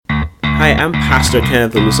Hi, I'm Pastor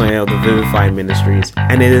Kenneth Olusanya of the Vivify Ministries,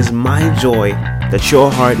 and it is my joy that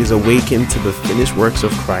your heart is awakened to the finished works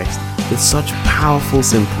of Christ with such powerful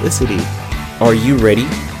simplicity. Are you ready?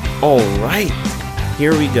 All right,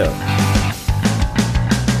 here we go.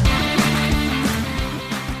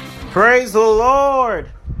 Praise the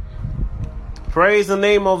Lord. Praise the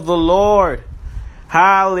name of the Lord.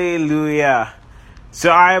 Hallelujah.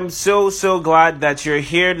 So I am so glad that you're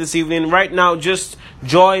here this evening. Right now, just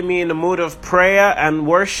join me in the mood of prayer and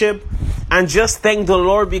worship and just thank the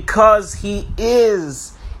Lord because He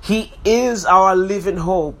is our living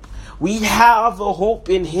hope. We have a hope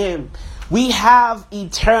in Him. We have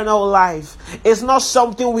eternal life. It's not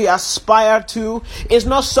something we aspire to. It's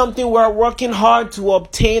not something we're working hard to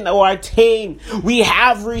obtain or attain. We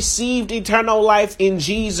have received eternal life in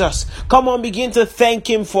Jesus. Come on, begin to thank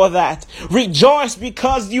Him for that. Rejoice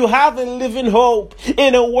because you have a living hope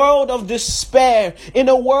in a world of despair, in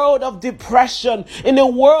a world of depression, in a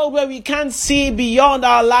world where we can't see beyond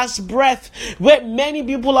our last breath, where many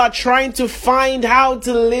people are trying to find how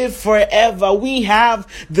to live forever. We have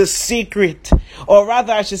the secret. Or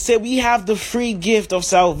rather, I should say, we have the free gift of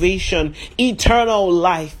salvation, eternal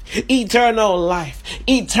life, eternal life,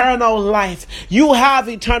 eternal life. You have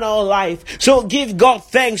eternal life. So give God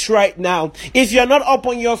thanks right now. If you're not up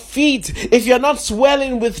on your feet, if you're not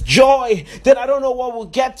swelling with joy, then I don't know what will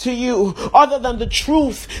get to you other than the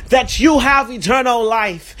truth that you have eternal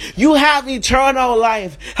life. You have eternal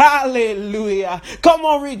life. Hallelujah. Come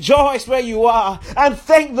on, rejoice where you are and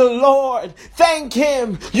thank the Lord. Thank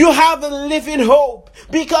Him. You have a living hope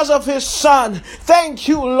because of His Son. Thank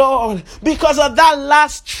you, Lord, because of that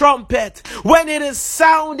last trumpet. When it is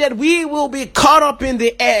sounded, we will be caught up in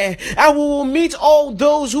the air and we will meet all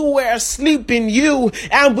those who were asleep in you,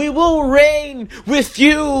 and we will reign with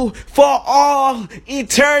you for all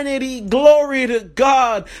eternity. Glory to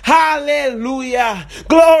God. Hallelujah.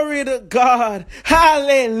 Glory to God.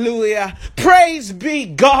 Hallelujah. Praise be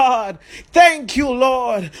God. Thank you,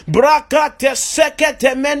 Lord. Brakate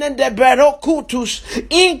sekete menende berokutus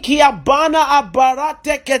inkiabana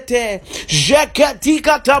abarate kete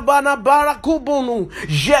jeketika tabana barakubunu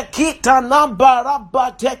jekita nambara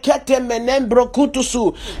batekete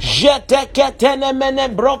menembrokutusu jetekete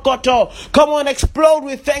menembrokoto. Come on, explode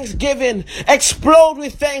with thanksgiving. Explode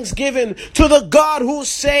with thanksgiving to the God who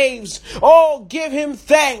saves. Oh, give Him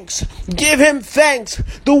thanks. Give Him thanks.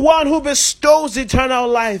 The one who bestows eternal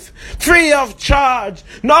life free of charge,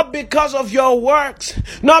 not because of your works,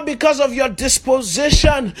 not because of your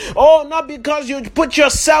disposition, oh, not because you put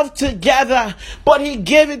yourself together, but He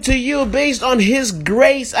gave it to you based on His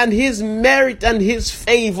grace and His merit and His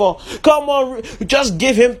favor. Come on, just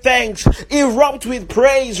give Him thanks. Erupt with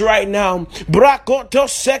praise right now.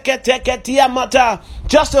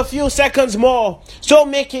 Just a few seconds more, so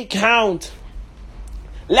make it count.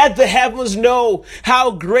 Let the heavens know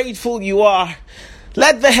how grateful you are.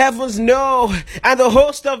 Let the heavens know, and the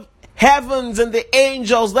host of heavens and the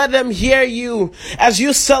angels, let them hear you as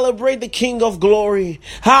you celebrate the King of Glory.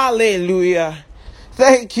 Hallelujah.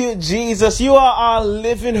 Thank you, Jesus. You are our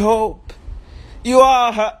living hope. You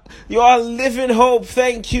are living hope.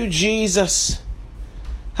 Thank you, Jesus.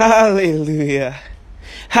 Hallelujah.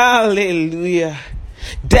 Hallelujah.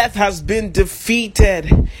 Death has been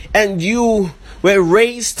defeated and you were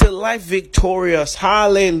raised to life victorious.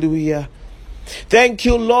 Hallelujah. Thank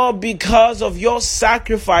you, Lord, because of your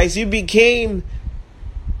sacrifice. You became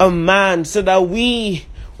a man so that we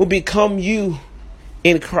will become you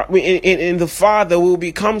in the Father. We will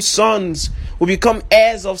become sons. We will become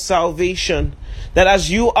heirs of salvation. That as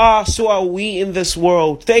you are, so are we in this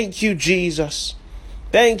world. Thank you, Jesus.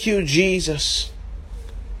 Thank you, Jesus.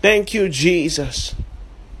 Thank you, Jesus.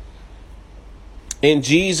 In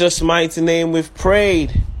Jesus' mighty name we've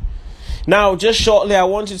prayed. Now, just shortly, I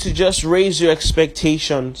want you to just raise your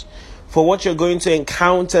expectations for what you're going to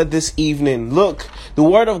encounter this evening. Look, the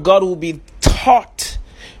Word of God will be taught,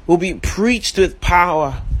 will be preached with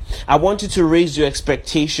power. I want you to raise your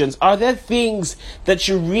expectations. Are there things that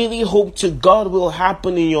you really hope to God will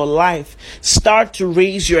happen in your life? Start to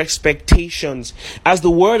raise your expectations. As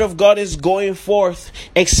the word of God is going forth,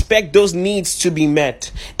 expect those needs to be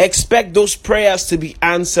met. Expect those prayers to be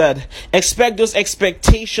answered. Expect those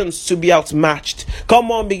expectations to be outmatched.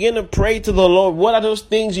 Come on, begin to pray to the Lord. What are those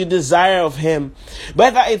things you desire of Him?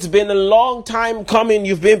 Whether it's been a long time coming,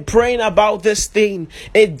 you've been praying about this thing,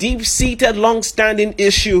 a deep-seated, long-standing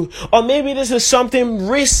issue, or maybe this is something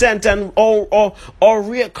recent and or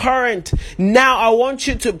recurrent. Now I want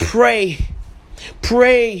you to pray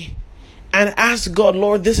and ask God,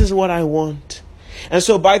 Lord, this is what I want. And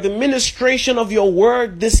so by the ministration of your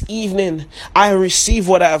word this evening, I receive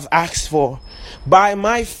what I have asked for. By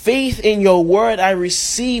my faith in your word, I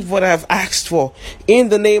receive what I have asked for. In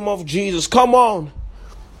the name of Jesus. Come on.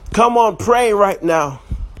 Come on, pray right now.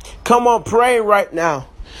 Come on, pray right now.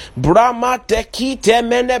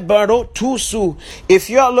 If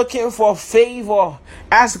you're looking for favor,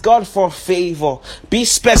 ask God for favor. Be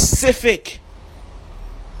specific.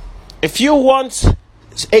 If you want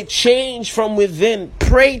a change from within,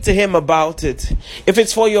 pray to him about it. If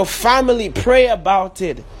it's for your family, pray about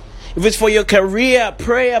it. If it's for your career,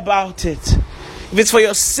 pray about it. If it's for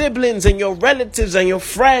your siblings and your relatives and your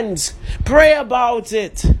friends, pray about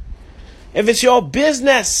it. If it's your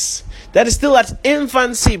business that is still at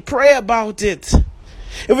infancy, pray about it.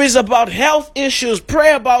 If it's about health issues,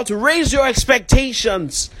 pray about it. Raise your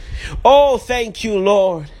expectations. Oh, thank you,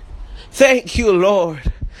 Lord. Thank you, Lord.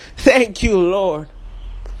 Thank you, Lord.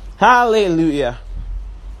 Hallelujah.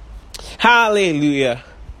 Hallelujah.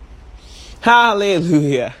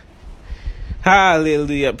 Hallelujah.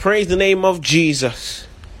 Hallelujah. Praise the name of Jesus.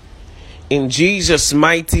 In Jesus'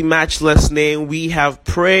 mighty, matchless name, we have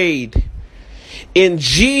prayed. In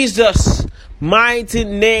Jesus' mighty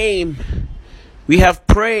name, we have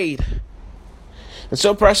prayed. And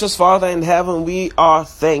so, precious Father in heaven, we are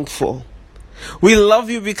thankful. We love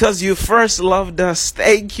you because you first loved us.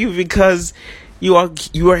 Thank you because you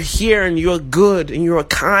are here and you are good and you are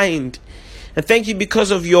kind. And thank you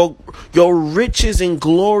because of your riches in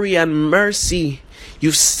glory and mercy.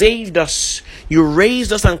 You've saved us. You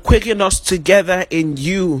raised us and quickened us together in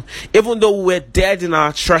you, even though we're dead in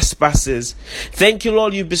our trespasses. Thank you,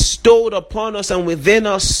 Lord. You bestowed upon us and within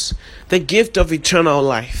us the gift of eternal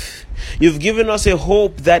life. You've given us a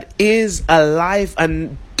hope that is alive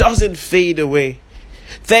and doesn't fade away.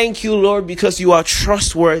 Thank you, Lord, because you are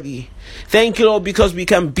trustworthy. Thank you, Lord, because we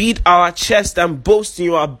can beat our chest and boast in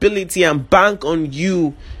your ability and bank on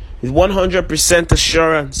you with 100%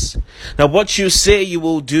 assurance that what you say you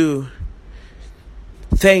will do.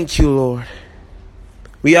 Thank you, Lord.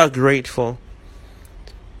 We are grateful.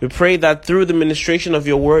 We pray that through the ministration of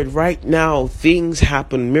your word right now, things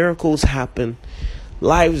happen, miracles happen,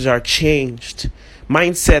 lives are changed,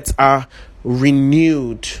 mindsets are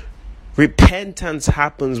renewed, repentance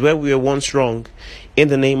happens where we were once wrong. In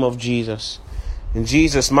the name of Jesus. In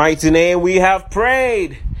Jesus' mighty name we have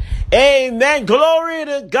prayed. Amen. Glory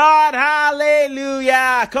to God.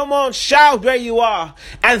 Hallelujah. Come on, shout where you are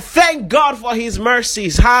and thank God for his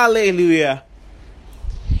mercies. Hallelujah.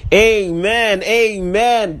 Amen.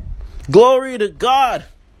 Amen. Glory to God.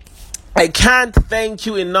 I can't thank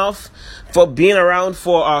you enough for being around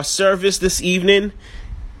for our service this evening.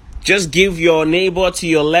 Just give your neighbor to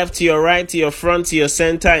your left, to your right, to your front, to your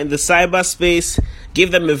center in the cyberspace.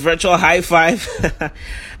 Give them a virtual high five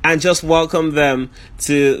and just welcome them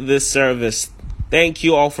to this service. Thank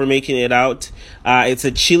you all for making it out. It's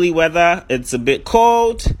a chilly weather. It's a bit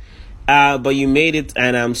cold, but you made it,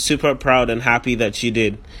 and I'm super proud and happy that you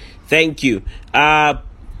did. Thank you.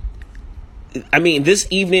 This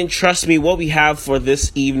evening, trust me, what we have for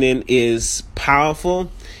this evening is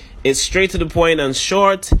powerful. It's straight to the point and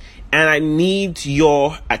short, and I need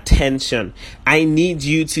your attention. I need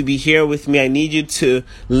you to be here with me. I need you to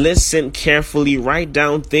listen carefully, write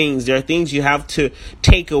down things. There are things you have to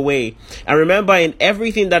take away. And remember, in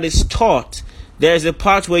everything that is taught, there's a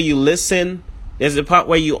part where you listen, there's a part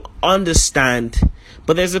where you understand,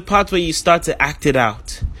 but there's a part where you start to act it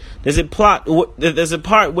out. There's a part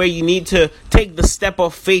where you need to take the step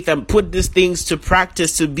of faith and put these things to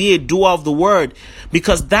practice to be a doer of the word,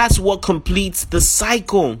 because that's what completes the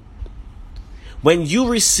cycle. When you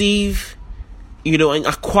receive, and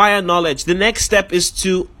acquire knowledge, the next step is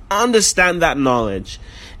to understand that knowledge.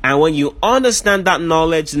 And when you understand that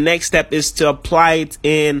knowledge, the next step is to apply it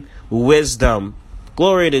in wisdom.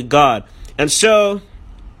 Glory to God. And so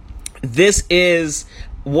this is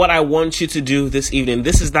what I want you to do this evening.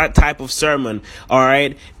 This is that type of sermon, all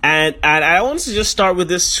right? And I want to just start with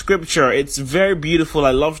this scripture. It's very beautiful.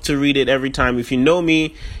 I love to read it every time. If you know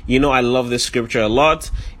me, you know I love this scripture a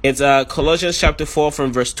lot. It's Colossians chapter 4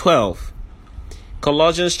 from verse 12.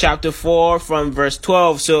 Colossians chapter 4 from verse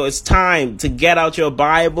 12. So it's time to get out your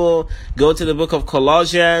Bible, go to the book of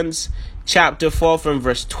Colossians chapter 4 from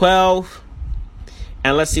verse 12,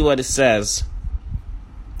 and let's see what it says.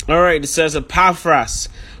 All right, it says, Epaphras,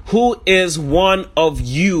 who is one of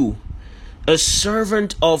you, a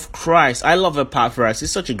servant of Christ. I love Epaphras.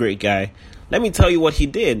 He's such a great guy. Let me tell you what he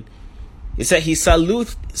did. He said he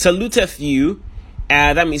saluteth you,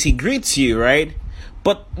 and that means he greets you, right?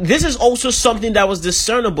 But this is also something that was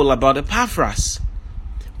discernible about Epaphras.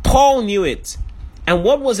 Paul knew it. And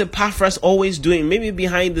what was Epaphras always doing? Maybe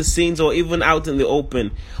behind the scenes or even out in the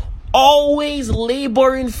open. Always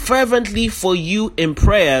laboring fervently for you in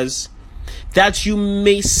prayers, that you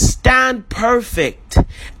may stand perfect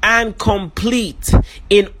and complete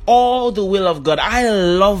in all the will of God. I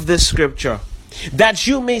love this scripture. That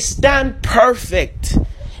you may stand perfect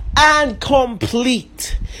and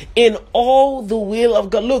complete in all the will of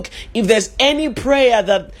God. Look, if there's any prayer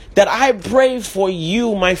that I pray for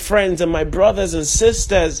you, my friends and my brothers and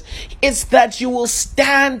sisters, it's that you will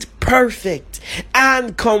stand perfect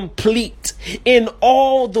and complete in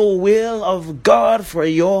all the will of God for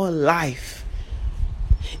your life.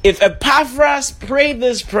 If Epaphras prayed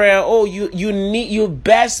this prayer, you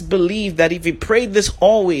best believe that if he prayed this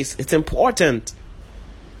always, it's important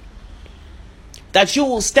that you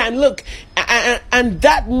will stand. Look, and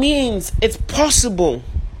that means it's possible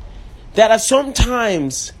that at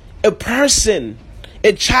sometimes a person,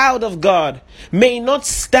 a child of God, may not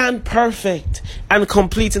stand perfect and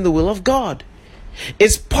complete in the will of God.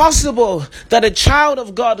 It's possible that a child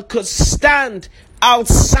of God could stand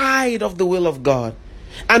outside of the will of God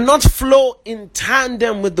and not flow in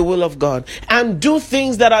tandem with the will of God and do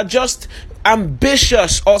things that are just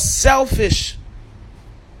ambitious or selfish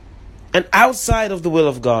and outside of the will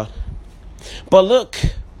of God. But look,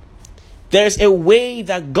 there's a way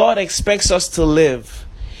that God expects us to live.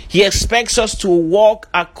 He expects us to walk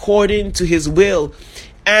according to his will.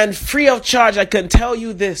 And free of charge, I can tell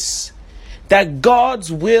you this, that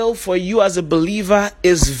God's will for you as a believer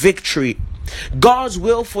is victory. God's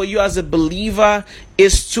will for you as a believer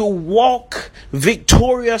is to walk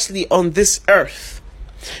victoriously on this earth.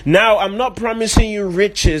 Now, I'm not promising you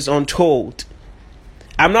riches untold.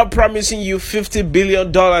 I'm not promising you $50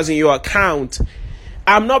 billion in your account.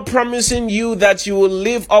 I'm not promising you that you will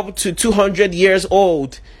live up to 200 years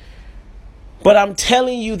old. But I'm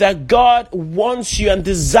telling you that God wants you and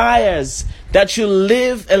desires that you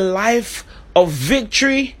live a life of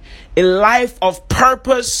victory, a life of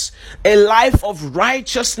purpose, a life of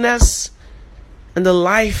righteousness, and a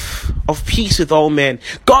life of peace with all men.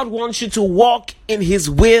 God wants you to walk in his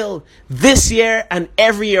will this year and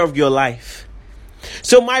every year of your life.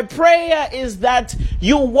 So my prayer is that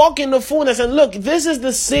you walk in the fullness. And look, this is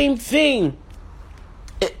the same thing.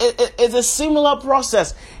 It's a similar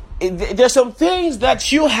process. There's some things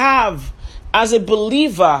that you have as a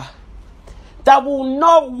believer that will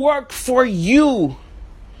not work for you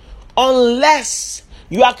unless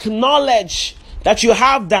you acknowledge that you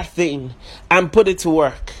have that thing and put it to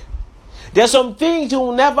work. There's some things you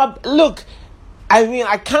will never... Look,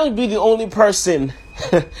 I can't be the only person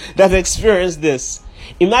that experienced this.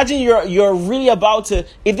 Imagine you're really about to...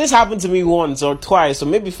 If this happened to me once or twice or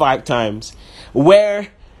maybe 5 times, where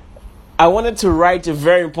I wanted to write a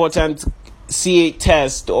very important C8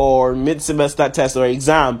 test or mid-semester test or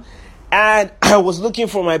exam, and I was looking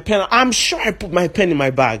for my pen. I'm sure I put my pen in my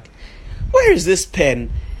bag. Where is this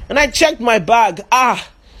pen? And I checked my bag.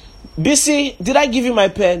 BC, did I give you my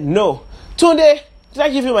pen? No. Tunde, did I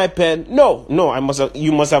give you my pen? No.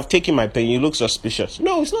 You must have taken my pen. You look suspicious.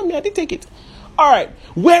 No, it's not me. I didn't take it. All right,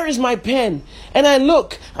 where is my pen? And I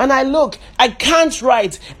look. I can't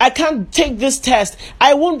write. I can't take this test.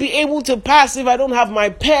 I won't be able to pass if I don't have my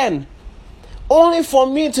pen. Only for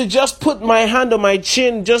me to just put my hand on my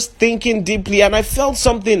chin, just thinking deeply, and I felt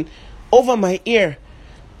something over my ear.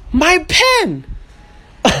 My pen!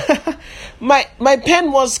 my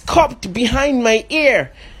pen was cupped behind my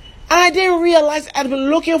ear. And I didn't realize I'd been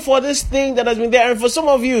looking for this thing that has been there. And for some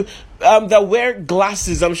of you that wear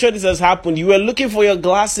glasses, I'm sure this has happened. You were looking for your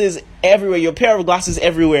glasses everywhere, your pair of glasses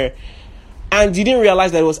everywhere. And you didn't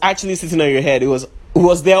realize that it was actually sitting on your head. It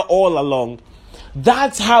was there all along.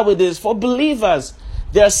 That's how it is for believers.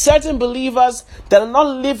 There are certain believers that are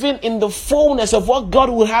not living in the fullness of what God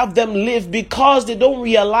would have them live because they don't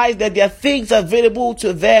realize that there are things available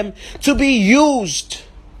to them to be used.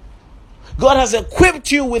 God has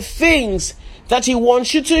equipped you with things that he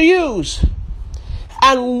wants you to use.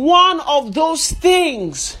 And one of those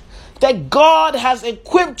things that God has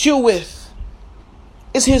equipped you with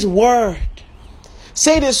is his word.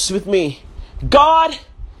 Say this with me. God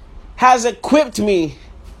has equipped me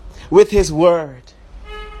with his word.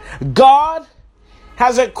 God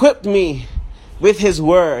has equipped me with his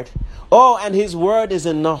word. Oh, and his word is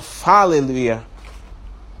enough. Hallelujah.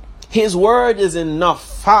 His word is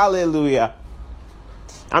enough. Hallelujah.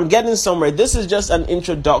 I'm getting somewhere. This is just an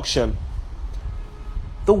introduction.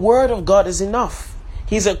 The word of God is enough.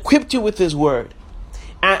 He's equipped you with his word.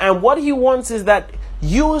 And what he wants is that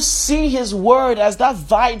you see his word as that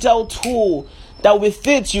vital tool that with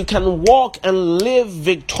it you can walk and live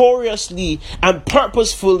victoriously and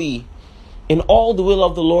purposefully in all the will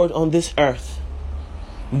of the Lord on this earth.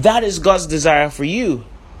 That is God's desire for you.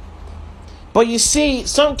 But you see,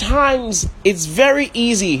 sometimes it's very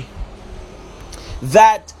easy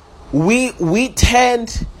that we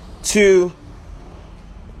tend to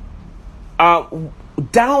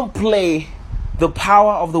downplay the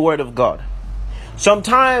power of the Word of God.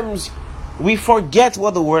 Sometimes we forget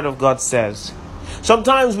what the Word of God says.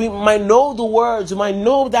 Sometimes we might know the words, we might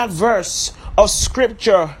know that verse of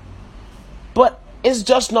Scripture, but it's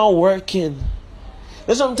just not working.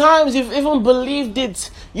 And sometimes you've even believed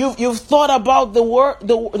it. You've thought about the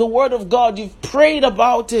word of God. You've prayed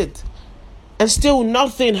about it, and still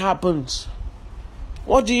nothing happens.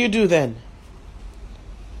 What do you do then?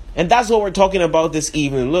 And that's what we're talking about this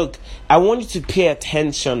evening. Look, I want you to pay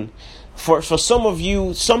attention. For some of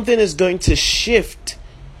you, something is going to shift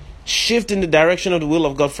in the direction of the will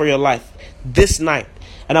of God for your life this night.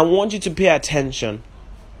 And I want you to pay attention.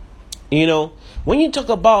 You know, when you talk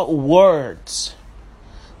about words,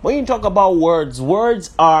 words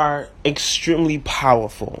are extremely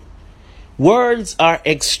powerful. Words are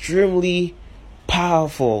extremely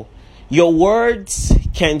powerful. Your words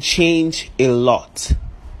can change a lot.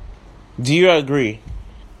 Do you agree?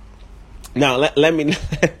 Now, let me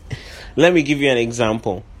let me give you an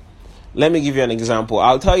example.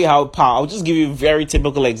 I'll tell you how I'll just give you very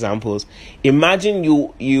typical examples. Imagine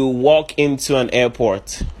you walk into an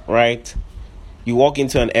airport, right? You walk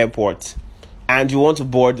into an airport and you want to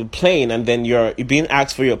board the plane, and then you're being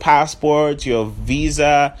asked for your passport, your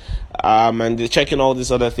visa, and they're checking all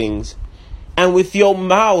these other things. And with your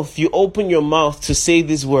mouth, you open your mouth to say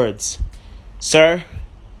these words: "Sir,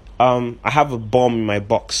 I have a bomb in my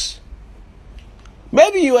box."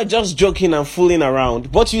 Maybe you were just joking and fooling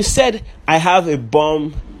around, but you said, "I have a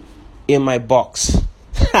bomb in my box."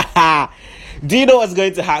 Do you know what's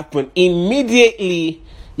going to happen? Immediately,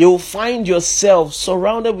 you'll find yourself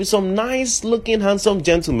surrounded with some nice looking, handsome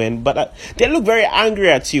gentlemen, but they look very angry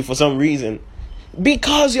at you for some reason.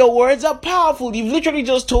 Because your words are powerful. You've literally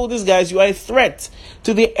just told these guys you are a threat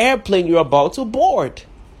to the airplane you're about to board.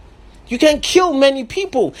 You can kill many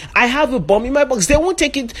people. "I have a bomb in my box." They won't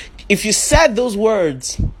take it. If you said those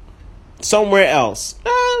words somewhere else,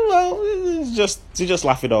 you just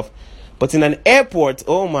laugh it off. But in an airport,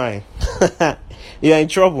 oh my, you're in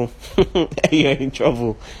trouble. You're in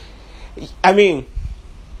trouble. I mean,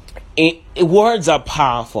 words are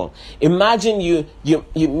powerful. Imagine you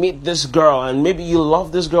meet this girl, and maybe you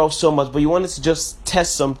love this girl so much, but you wanted to just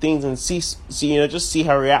test some things and see just see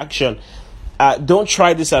her reaction. Don't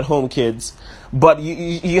try this at home, kids. But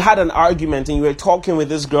you had an argument, and you were talking with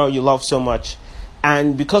this girl you love so much,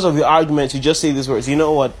 and because of the argument, you just say these words: "You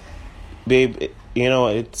know what, babe?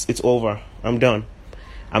 It's over. I'm done.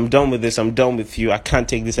 I'm done with this. I'm done with you. I can't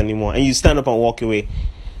take this anymore." And you stand up and walk away.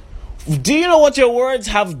 Do you know what your words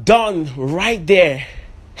have done right there?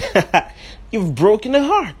 You've broken a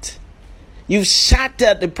heart. You've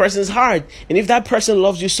shattered the person's heart. And if that person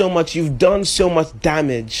loves you so much, you've done so much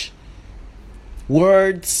damage.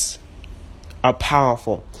 Words are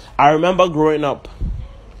powerful. I remember growing up.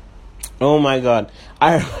 Oh my God.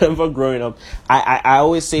 I remember growing up. I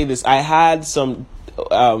always say this. I had some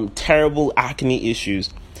terrible acne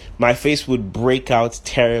issues. My face would break out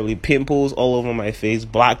terribly. Pimples all over my face.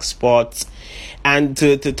 Black spots. And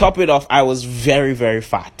to top it off, I was very, very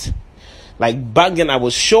fat. Like back then I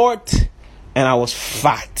was short and I was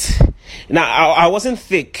fat. Now I wasn't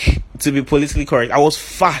thick, to be politically correct. I was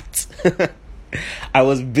fat. I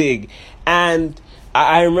was big. And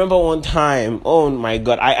I remember one time, oh my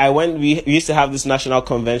God, we used to have this national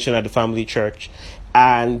convention at the family church.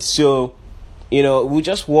 And so, we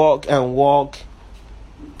just walk from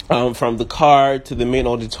the car to the main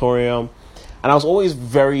auditorium. And I was always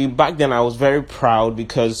back then I was very proud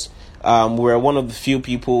because we were one of the few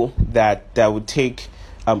people that would take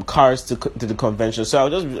cars to the convention. So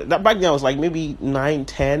back then I was like maybe 9,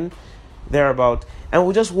 10, thereabout. And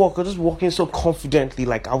we just walking so confidently,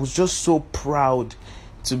 like I was just so proud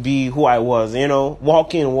to be who I was,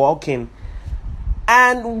 walking.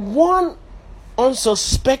 And one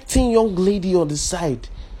unsuspecting young lady on the side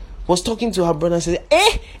was talking to her brother and said,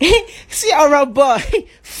 see our boy,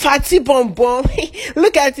 fatty bum.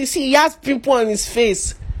 Look at it, see, he has pimple on his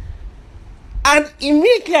face. And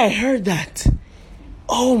immediately I heard that.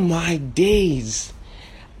 Oh my days.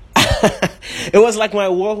 It was like my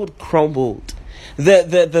world crumbled.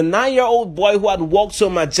 The 9-year-old boy who had walked so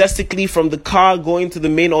majestically from the car going to the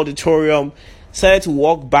main auditorium started to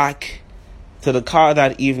walk back to the car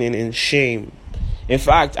that evening in shame. In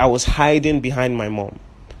fact, I was hiding behind my mom.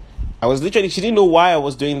 She didn't know why I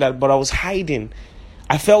was doing that, but I was hiding.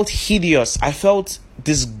 I felt hideous. I felt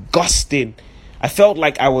disgusting. I felt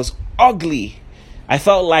like I was ugly. I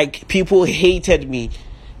felt like people hated me.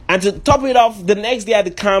 And to top it off, the next day at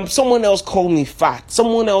the camp, someone else called me fat.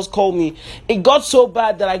 Someone else called me. It got so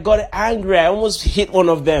bad that I got angry. I almost hit one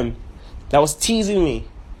of them that was teasing me.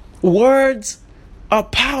 Words are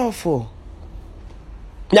powerful.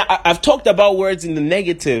 Now, I've talked about words in the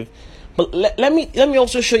negative, but let me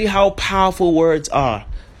also show you how powerful words are.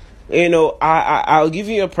 You know, I'll give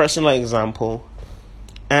you a personal example.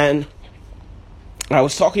 And I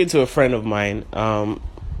was talking to a friend of mine.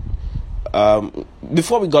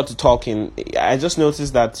 Before we got to talking, I just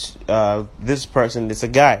noticed that this person is a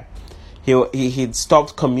guy. He'd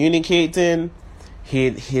stopped communicating.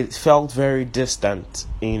 He felt very distant,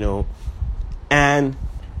 you know. And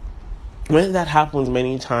when that happens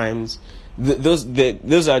many times,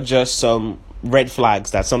 those are just some red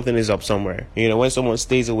flags that something is up somewhere. You know, when someone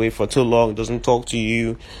stays away for too long, doesn't talk to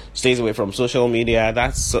you, stays away from social media,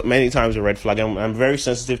 that's many times a red flag. I'm very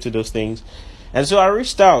sensitive to those things. And so I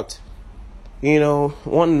reached out. You know,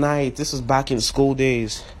 one night, this was back in school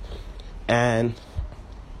days, and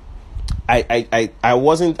I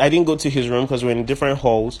didn't go to his room because we're in different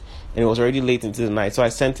halls, and it was already late into the night, so I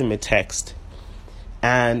sent him a text,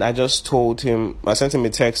 and I sent him a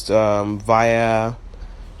text via,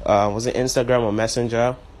 was it Instagram or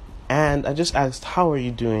Messenger, and I just asked, how are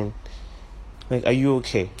you doing? Like, are you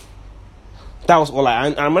okay? That was all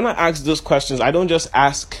and when I ask those questions, I don't just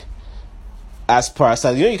ask as per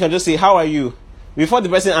ourselves. You know, you can just say, how are you? Before the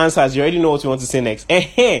person answers, you already know what you want to say next.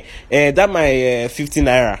 That my 15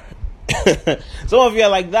 naira. Some of you are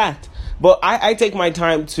like that. But I take my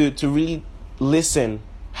time to really listen.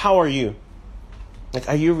 How are you? Like,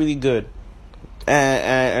 are you really good?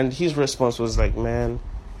 And his response was like, man,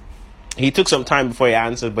 he took some time before he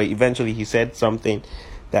answered, but eventually he said something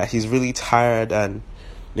that he's really tired, and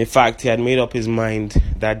in fact, he had made up his mind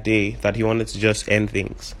that day that he wanted to just end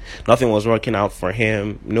things. Nothing was working out for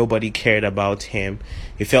him. Nobody cared about him.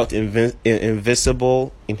 He felt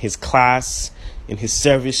invisible in his class, in his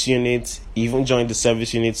service unit. He even joined the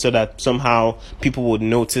service unit so that somehow people would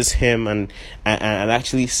notice him and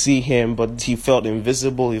actually see him. But he felt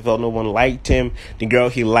invisible. He felt no one liked him. The girl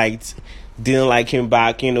he liked didn't like him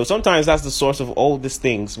back. You know, sometimes that's the source of all these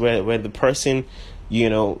things, where the person, you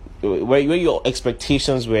know, where your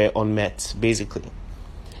expectations were unmet, basically.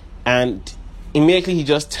 And immediately he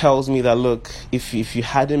just tells me that, look, if you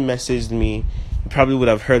hadn't messaged me, you probably would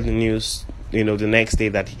have heard the news, you know, the next day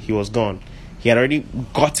that he was gone. He had already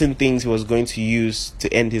gotten things he was going to use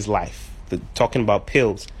to end his life, talking about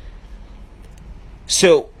pills.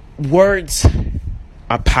 So words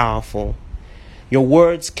are powerful. Your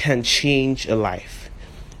words can change a life.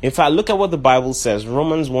 In fact, look at what the Bible says.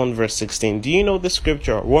 Romans 1 verse 16. Do you know the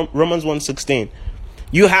scripture? Romans 1:16.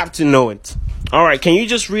 You have to know it. All right, can you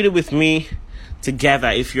just read it with me together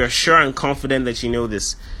if you're sure and confident that you know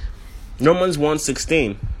this? Romans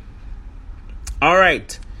 1:16. All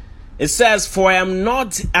right. It says, for I am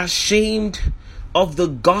not ashamed of the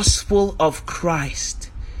gospel of Christ,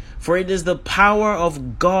 for it is the power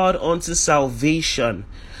of God unto salvation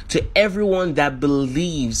to everyone that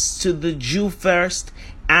believes, to the Jew first,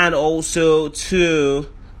 and also to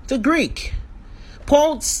the Greek.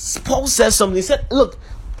 Paul says something. He said, look,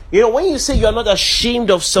 you know, when you say you're not ashamed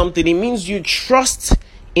of something, it means you trust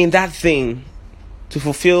in that thing to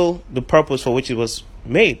fulfill the purpose for which it was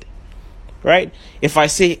made. Right? If I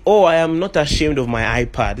say, oh, I am not ashamed of my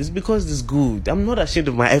iPad, it's because it's good. I'm not ashamed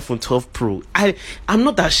of my iPhone 12 Pro. I'm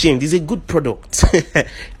not ashamed. It's a good product.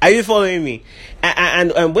 Are you following me?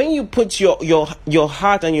 And when you put your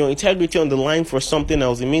heart and your integrity on the line for something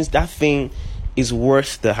else, it means that thing is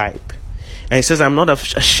worth the hype. And he says, I'm not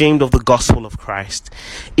ashamed of the gospel of Christ.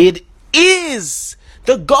 It is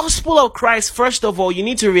the gospel of Christ. First of all, you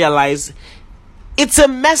need to realize it's a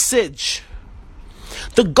message.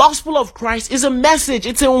 The gospel of Christ is a message.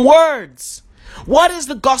 It's in words. What is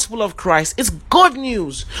the gospel of Christ? It's good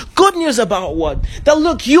news. Good news about what? That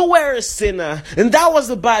look, you were a sinner, and that was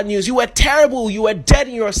the bad news. You were terrible. You were dead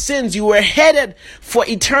in your sins. You were headed for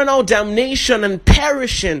eternal damnation and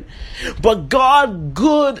perishing. But God,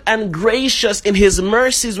 good and gracious in his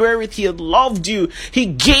mercies wherewith he had loved you, he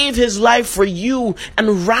gave his life for you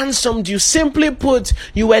and ransomed you. Simply put,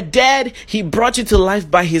 you were dead. He brought you to life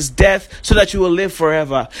by his death so that you will live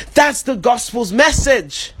forever. That's the gospel's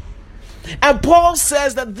message. And Paul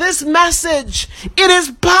says that this message, it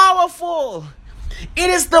is powerful.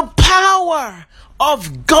 It is the power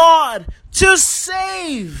of God to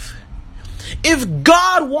save. If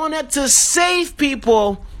God wanted to save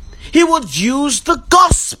people, he would use the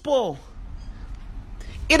gospel.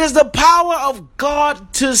 It is the power of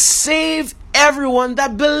God to save everyone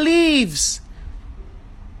that believes.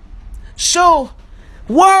 So,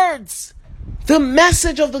 words, the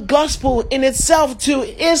message of the gospel in itself too,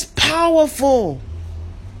 is powerful.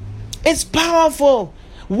 It's powerful.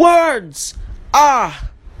 Words are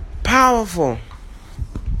powerful.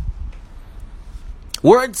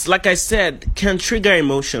 Words, like I said, can trigger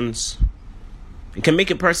emotions. It can make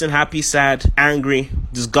a person happy, sad, angry,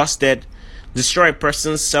 disgusted, destroy a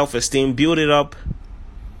person's self-esteem, build it up.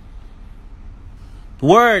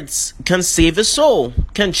 Words can save a soul,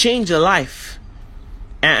 can change a life.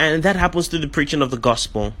 And that happens through the preaching of the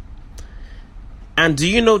gospel. And do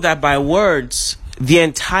you know that by words, the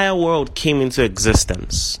entire world came into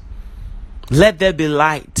existence? Let there be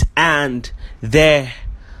light, and there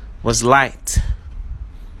was light.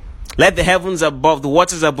 Let the heavens above, the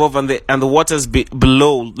waters above, and the waters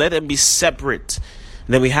below, let them be separate.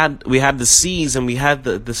 Then we had the seas, and we had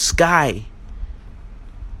the sky.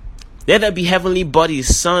 Let there be heavenly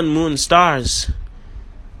bodies, sun, moon, stars.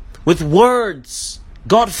 With words,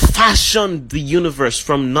 God fashioned the universe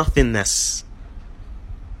from nothingness.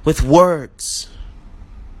 With words.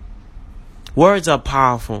 Words are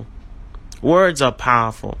powerful. Words are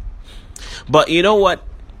powerful. But you know what?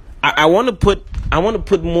 I want to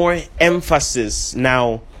put more emphasis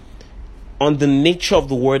now on the nature of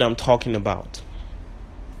the word I'm talking about.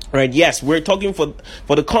 Right? Yes, we're talking for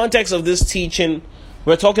the context of this teaching,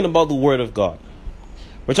 we're talking about the word of God.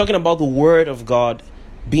 We're talking about the word of God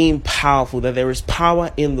being powerful, that there is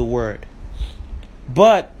power in the word.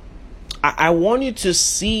 But I want you to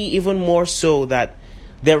see even more so that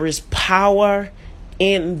there is power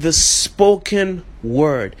in the spoken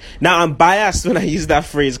word. Now, I'm biased when I use that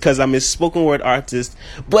phrase because I'm a spoken word artist,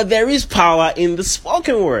 but there is power in the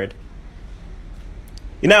spoken word.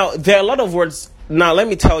 Now, there are a lot of words. Now, let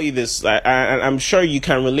me tell you this. I'm sure you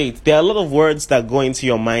can relate. There are a lot of words that go into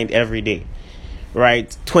your mind every day,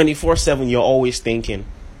 right? 24/7, you're always thinking,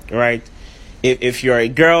 right? If you're a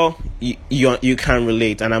girl, you can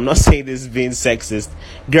relate. And I'm not saying this being sexist.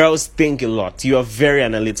 Girls think a lot. You are very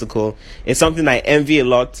analytical. It's something I envy a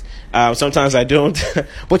lot. Sometimes I don't.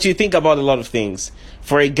 But you think about a lot of things.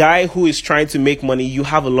 For a guy who is trying to make money, you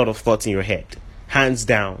have a lot of thoughts in your head. Hands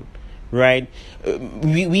down. Right?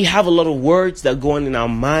 We have a lot of words that go on in our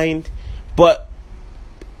mind. But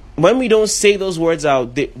when we don't say those words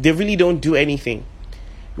out, they really don't do anything.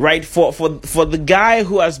 Right? For the guy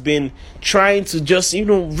who has been trying to just,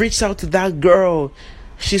 reach out to that girl.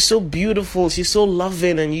 She's so beautiful. She's so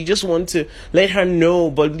loving. And you just want to let her know.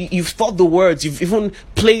 But you've thought the words. You've even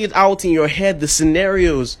played it out in your head, the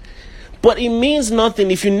scenarios. But it means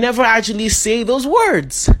nothing if you never actually say those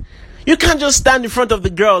words. You can't just stand in front of the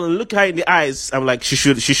girl and look her in the eyes. I'm like, she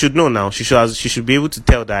should know now. She should be able to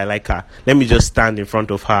tell that I like her. Let me just stand in front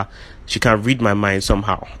of her. She can read my mind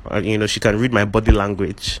somehow. She can read my body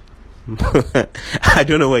language. I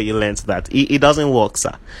don't know where you learned that. It doesn't work,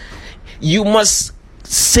 sir. You must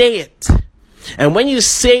say it. And when you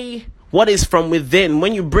say what is from within,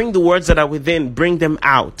 when you bring the words that are within, bring them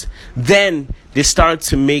out, then they start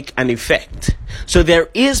to make an effect. So there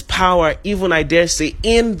is power, even I dare say,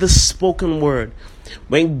 in the spoken word.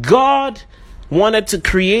 When God wanted to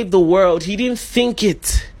create the world, he didn't think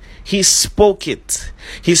it. He spoke it.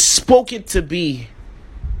 He spoke it to be.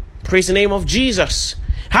 Praise the name of Jesus.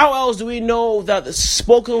 How else do we know that the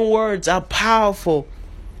spoken words are powerful?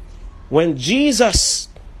 When Jesus,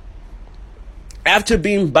 after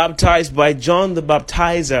being baptized by John the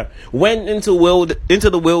Baptizer, went into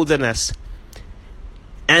the wilderness,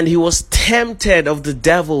 and he was tempted of the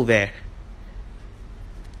devil there.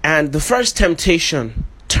 And the first temptation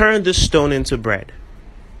turned the stone into bread.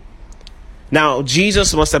 Now,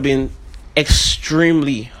 Jesus must have been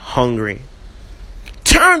extremely hungry.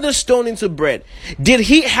 Turn the stone into bread. Did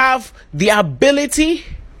he have the ability?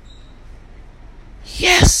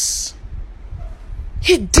 Yes,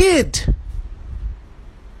 he did.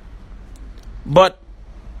 But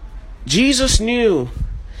Jesus knew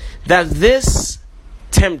that this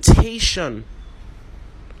temptation,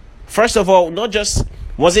 first of all, not just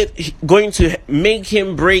was it going to make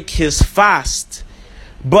him break his fast,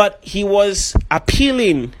 but he was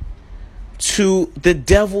appealing to the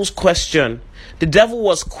devil's question. The devil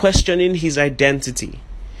was questioning his identity.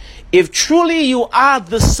 If truly you are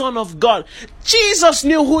the Son of God, Jesus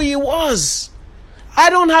knew who he was.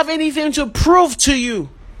 I don't have anything to prove to you.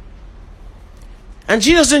 And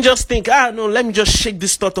Jesus didn't just think, no, let me just shake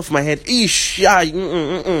this thought off my head.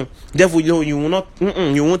 Devil, you will not,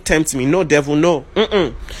 you won't tempt me. No, devil, no.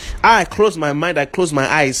 I close my mind, I close my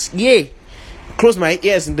eyes. Yay. Close my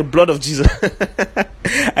ears in the blood of Jesus.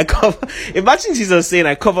 I Imagine Jesus saying,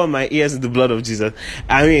 I cover my ears in the blood of Jesus.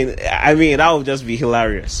 I mean, that would just be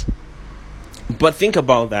hilarious. But think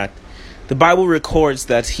about that. The Bible records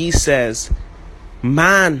that he says,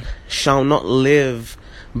 man shall not live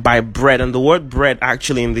by bread. And the word bread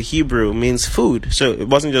actually in the Hebrew means food. So it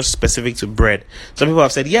wasn't just specific to bread. Some people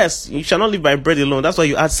have said, yes, you shall not live by bread alone. That's why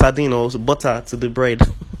you add sardine or butter to the bread.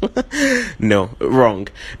 No, wrong.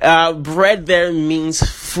 Bread there means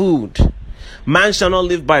food. Man shall not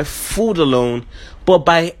live by food alone, but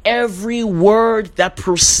by every word that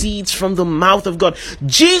proceeds from the mouth of God.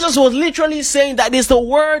 Jesus was literally saying that it's the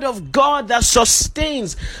word of God that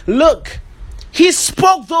sustains. Look, he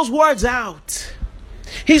spoke those words out.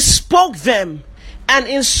 He spoke them, and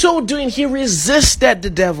in so doing, he resisted the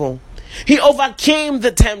devil. He overcame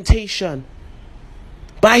the temptation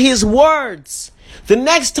by his words. The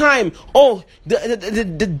next time,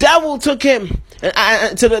 the devil took him to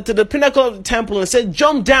the pinnacle of the temple and said,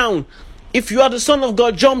 jump down. If you are the Son of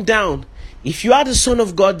God, jump down. If you are the Son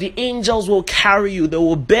of God, the angels will carry you. They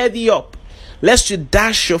will bear thee up, lest you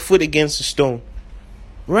dash your foot against a stone.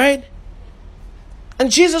 Right?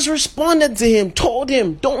 And Jesus responded to him, told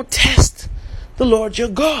him, don't test the Lord your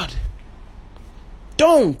God.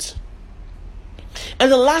 Don't.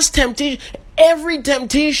 And the last temptation, every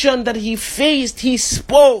temptation that he faced, he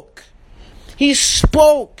spoke. He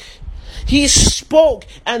spoke. He spoke.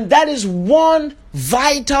 And that is one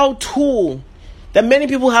vital tool that many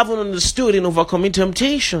people haven't understood in overcoming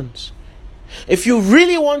temptations. If you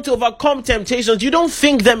really want to overcome temptations, you don't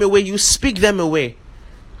think them away, you speak them away.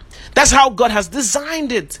 That's how God has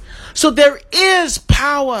designed it. So there is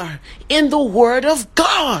power in the word of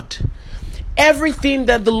God. Everything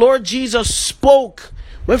that the Lord Jesus spoke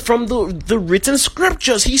went from the written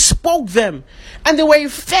scriptures. He spoke them, and they were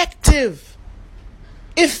effective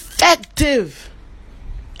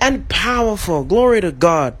and powerful. Glory to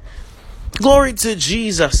God. Glory to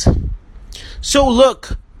Jesus. So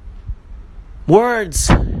look, words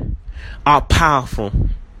are powerful.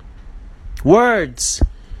 Words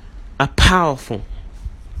are powerful.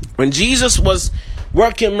 When Jesus was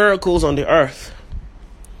working miracles on the earth,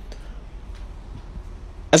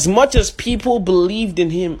 as much as people believed in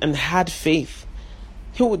him and had faith,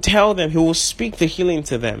 he would tell them, he will speak the healing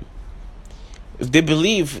to them. If they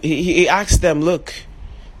believe, he asked them, look,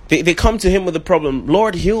 they come to him with a problem.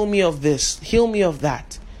 Lord, heal me of this, heal me of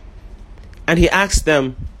that. And he asked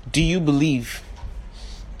them, do you believe?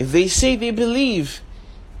 If they say they believe,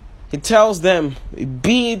 he tells them,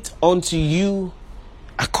 be it unto you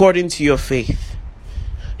according to your faith.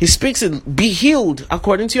 He speaks it, be healed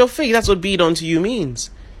according to your faith. That's what be it unto you means.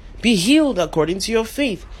 Be healed according to your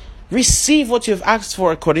faith. Receive what you have asked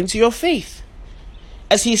for according to your faith.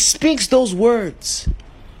 As he speaks those words,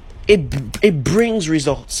 it brings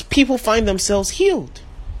results. People find themselves healed.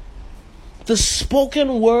 The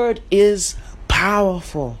spoken word is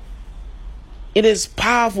powerful. It is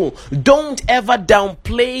powerful. Don't ever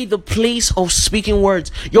downplay the place of speaking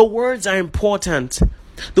words. Your words are important.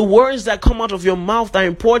 The words that come out of your mouth are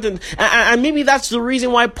important. And maybe that's the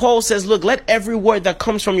reason why Paul says, look, let every word that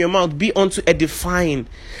comes from your mouth be unto edifying.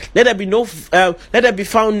 Let there be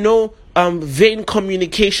found no vain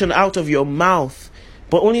communication out of your mouth,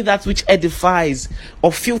 but only that which edifies,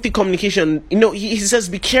 or filthy communication. He says,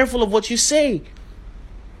 be careful of what you say,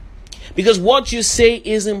 because what you say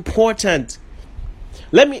is important.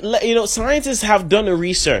 Scientists have done a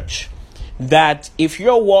research that if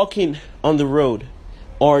you're walking on the road,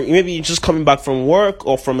 or maybe you're just coming back from work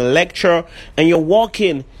or from a lecture, and you're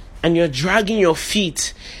walking and you're dragging your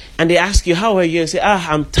feet, and they ask you, how are you? And say,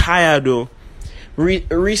 I'm tired though.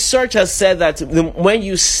 Research has said that when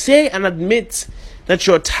you say and admit that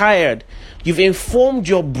you're tired, you've informed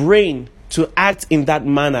your brain to act in that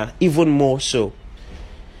manner even more so.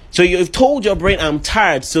 So you've told your brain, I'm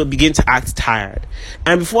tired, so begin to act tired.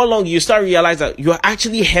 And before long, you start realizing that you're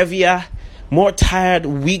actually heavier, more tired,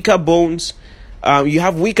 weaker bones. You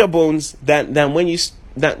have weaker bones than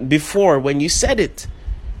before when you said it.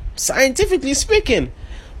 Scientifically speaking.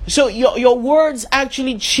 So your words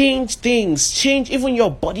actually change things, change even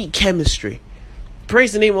your body chemistry.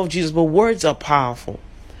 Praise the name of Jesus. But words are powerful.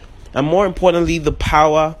 And more importantly, the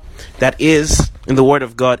power that is in the word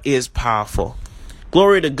of God is powerful.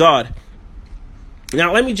 Glory to God.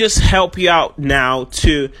 Now, let me just help you out now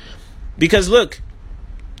because look,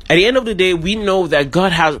 at the end of the day, we know that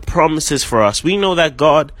God has promises for us. We know that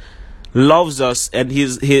God loves us, and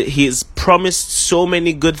he's promised so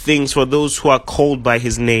many good things for those who are called by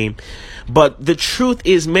his name. But the truth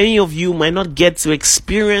is, many of you might not get to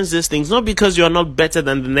experience these things, not because you are not better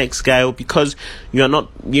than the next guy, or because you are not,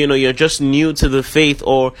 you're just new to the faith,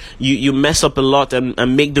 or you mess up a lot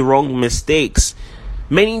and make the wrong mistakes.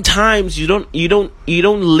 Many times you don't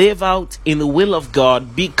live out in the will of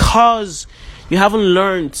God because you haven't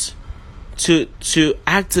learned to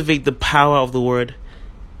activate the power of the word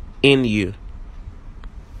in you.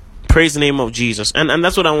 Praise the name of Jesus. And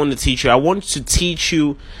that's what I want to teach you. I want to teach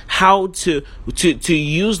you how to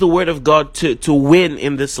use the word of God to win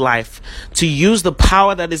in this life. To use the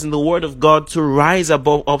power that is in the word of God to rise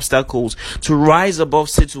above obstacles, to rise above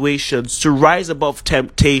situations, to rise above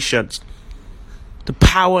temptations. The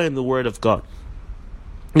power in the word of God.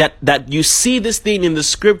 That you see this thing in the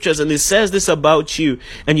scriptures and it says this about you,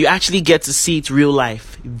 and you actually get to see it real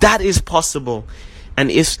life. That is possible. And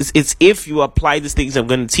it's if you apply these things I'm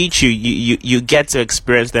going to teach you, you get to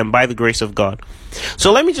experience them by the grace of God.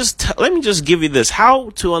 So let me just give you this: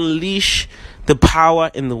 how to unleash the power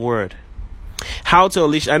in the word. How to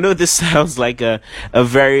unleash. I know this sounds like a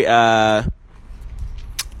very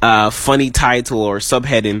funny title or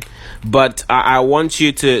subheading, but I want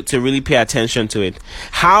you to really pay attention to it.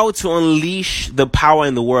 How to unleash the power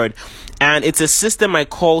in the word. And it's a system I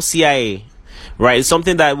call CIA. Right, it's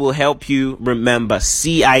something that will help you remember.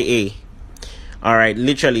 CIA. All right,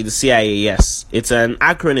 literally the CIA. Yes, it's an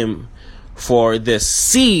acronym for this.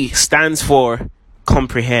 C stands for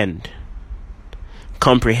comprehend.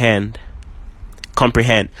 Comprehend.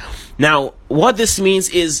 Comprehend. Now, what this means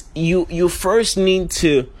is you first need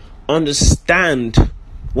to understand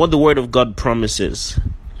what the word of God promises.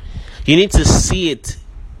 You need to see it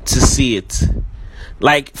to see it.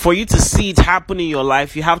 Like, for you to see it happen in your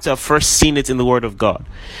life, you have to have first seen it in the word of God.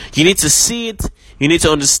 You need to see it. You need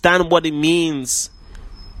to understand what it means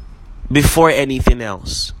before anything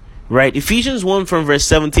else. Right? Ephesians 1 from verse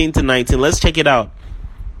 17 to 19. Let's check it out.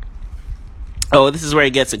 Oh, this is where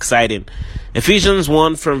it gets exciting. Ephesians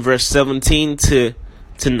 1 from verse 17 to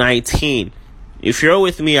 19. If you're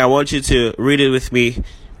with me, I want you to read it with me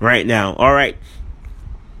right now. All right.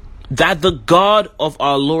 That the God of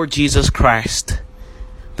our Lord Jesus Christ,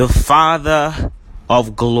 the Father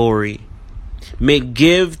of glory, may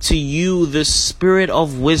give to you the spirit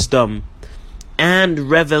of wisdom and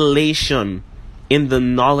revelation in the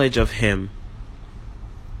knowledge of him.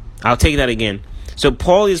 I'll take that again. So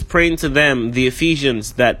Paul is praying to them, the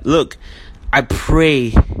Ephesians, that, look, I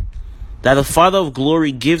pray that the Father of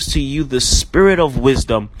glory gives to you the spirit of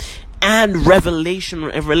wisdom and revelation.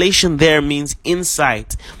 Revelation there means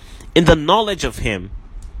insight in the knowledge of him.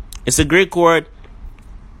 It's a Greek word.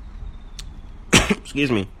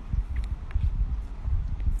 Excuse me.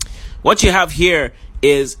 What you have here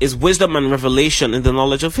is wisdom and revelation in the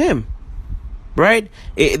knowledge of him. Right?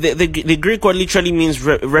 The Greek word literally means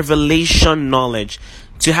revelation knowledge.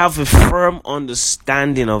 To have a firm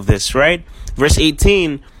understanding of this, right? Verse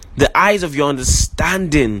 18, the eyes of your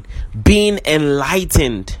understanding being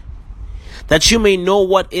enlightened, that you may know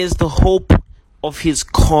what is the hope of his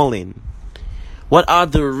calling, what are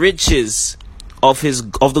the riches of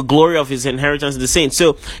the glory of his inheritance in the saints.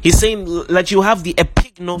 So he's saying that you have the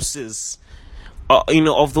epignosis,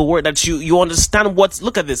 of the word, that you understand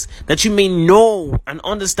look at this, that you may know and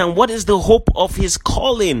understand what is the hope of his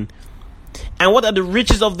calling, and what are the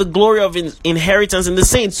riches of the glory of his inheritance in the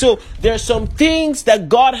saints. So there are some things that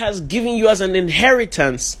God has given you as an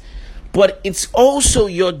inheritance, but it's also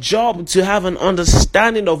your job to have an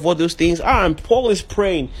understanding of what those things are. And Paul is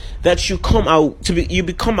praying that you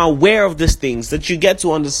become aware of these things, that you get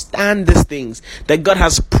to understand these things that God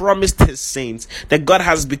has promised his saints, that God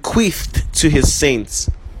has bequeathed to his saints.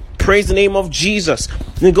 Praise the name of Jesus.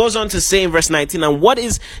 And it goes on to say in verse 19, and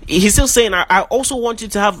he's still saying, I also want you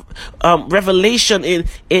to have revelation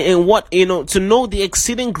in what, to know the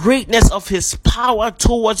exceeding greatness of his power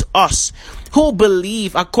towards us who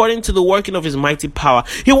believe according to the working of his mighty power.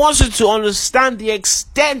 He wants you to understand the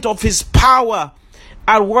extent of his power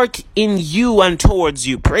at work in you and towards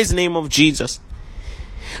you. Praise the name of Jesus.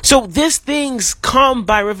 So these things come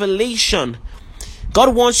by revelation.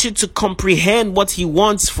 God wants you to comprehend what he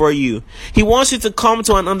wants for you. He wants you to come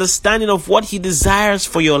to an understanding of what he desires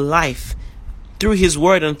for your life through his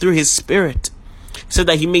word and through his spirit, so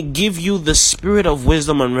that he may give you the spirit of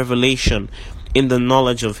wisdom and revelation in the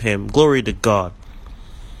knowledge of him. Glory to God.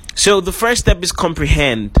 So the first step is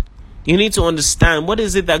comprehend. You need to understand, what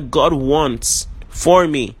is it that God wants for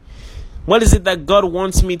me? What is it that God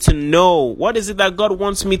wants me to know? What is it that God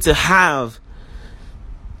wants me to have?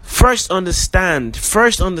 First understand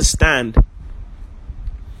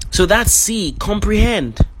So that's C,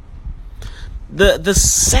 comprehend. The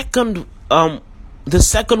second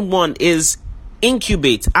one is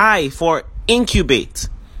incubate. I for incubate.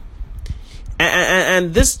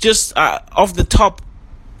 And this just off the top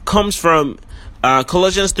comes from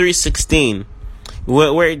Colossians 3:16,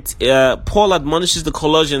 where Paul admonishes the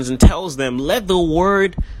Colossians and tells them, let the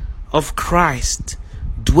word of Christ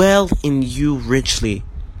dwell in you richly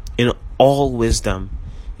in all wisdom.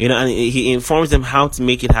 And he informs them how to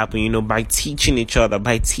make it happen, by teaching each other,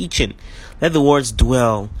 by teaching. Let the words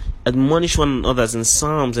dwell. Admonish one another in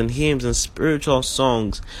psalms and hymns and spiritual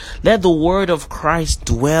songs. Let the word of Christ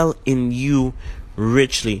dwell in you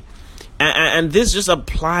richly. And this just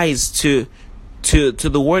applies to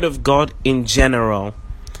the word of God in general.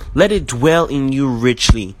 Let it dwell in you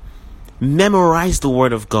richly. Memorize the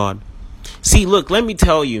word of God. See, look, let me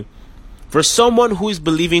tell you, for someone who is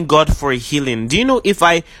believing God for a healing, do you know, if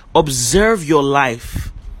I observe your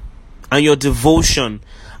life and your devotion,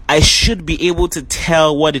 I should be able to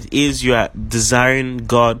tell what it is you are desiring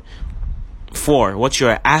God for, what you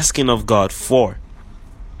are asking of God for,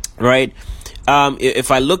 right? If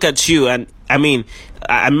I look at you, and I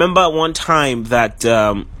remember one time that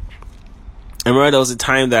there was a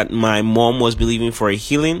time that my mom was believing for a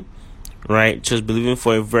healing, right? She was believing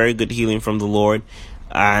for a very good healing from the Lord,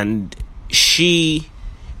 and she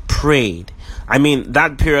prayed.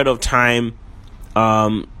 That period of time,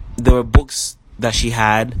 there were books that she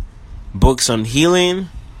had, books on healing.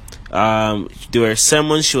 There were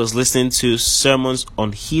sermons she was listening to, sermons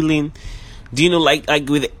on healing. Do you know, like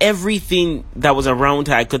with everything that was around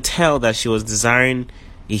her, I could tell that she was desiring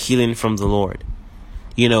a healing from the Lord.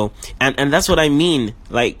 And that's what I mean.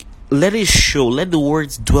 Like, let it show, let the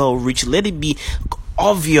words dwell rich, let it be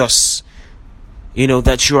obvious,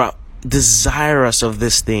 that you are desirous of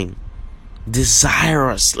this thing.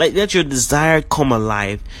 Desirous. Like, let your desire come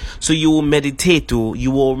alive. So you will meditate, you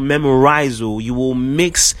will memorize, you will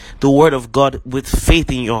mix the word of God with faith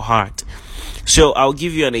in your heart. So I'll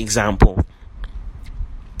give you an example.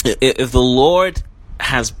 If the Lord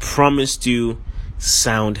has promised you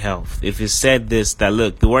sound health, if he said this, that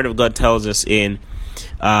look, the word of God tells us in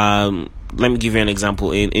let me give you an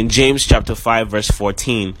example. In James chapter 5 verse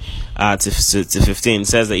 14 to 15, it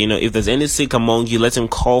says that, if there's any sick among you, let him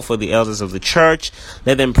call for the elders of the church.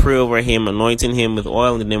 Let them pray over him, anointing him with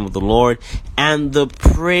oil in the name of the Lord. And the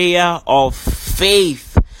prayer of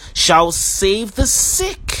faith shall save the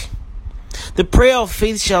sick. The prayer of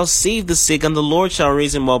faith shall save the sick, and the Lord shall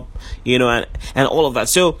raise him up, and all of that.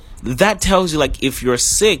 So that tells you, like, if you're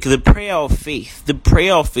sick, the prayer of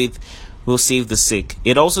faith will save the sick.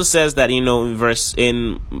 It also says that,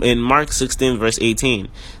 in Mark 16 verse 18,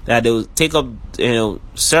 that they will take up,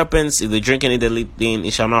 serpents, if they drink any deadly thing,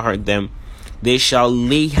 it shall not hurt them. They shall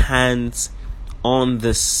lay hands on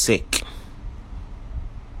the sick,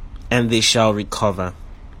 and they shall recover.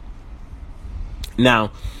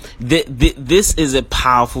 Now, this is a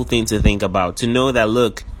powerful thing to think about, to know that,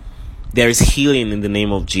 look, there is healing in the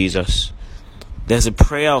name of Jesus. There's a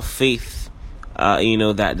prayer of faith,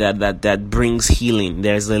 that brings healing.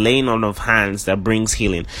 There's a laying on of hands that brings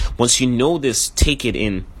healing. Once you know this, take it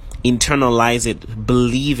in, internalize it,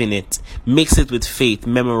 believe in it, mix it with faith,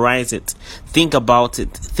 memorize it, think about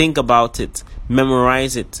it,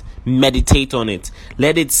 memorize it, meditate on it,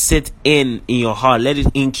 let it sit in your heart, let it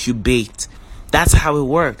incubate. That's how it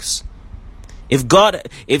works.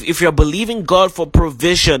 If you're believing God for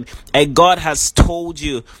provision, and God has told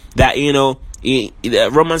you that,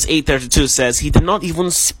 Romans 8:32 says he did not even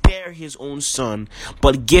spare his own son,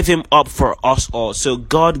 but gave him up for us all. So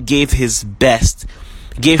God gave his best,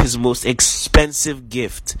 gave his most expensive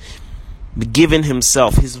gift, giving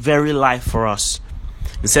himself, his very life for us.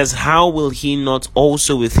 It says, how will he not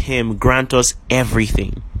also with him grant us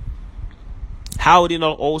everything? How would he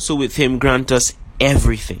not also with him grant us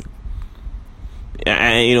everything?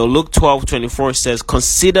 And Luke 12:24 says,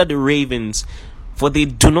 consider the ravens, for they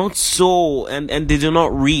do not sow and they do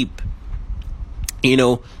not reap. They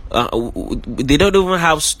don't even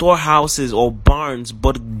have storehouses or barns,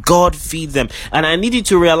 but God feeds them. And I need you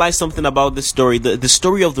to realize something about this story. The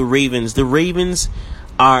story of the ravens. The ravens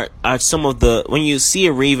are some of the, when you see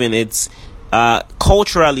a raven, it's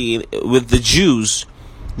culturally with the Jews,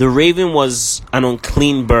 the raven was an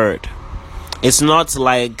unclean bird. It's not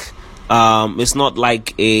like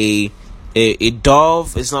a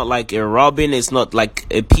dove, it's not like a robin, it's not like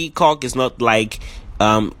a peacock, it's not like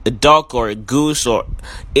a duck or a goose, or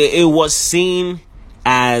it was seen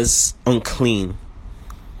as unclean.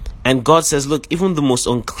 And God says, look, even the most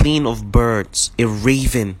unclean of birds, a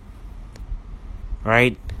raven,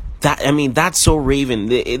 right? That's so raven.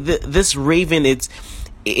 This raven,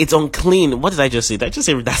 it's unclean. What did I just say? Did I just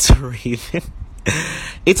say that's a raven?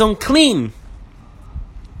 It's unclean.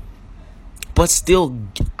 But still,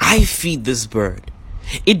 I feed this bird.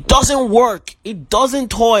 It doesn't work. It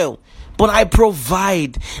doesn't toil. But I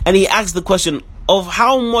provide. And he asks the question of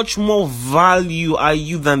how much more value are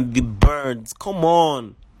you than the birds? Come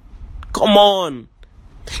on. Come on.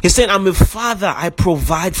 He's saying, I'm a father. I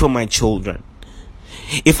provide for my children.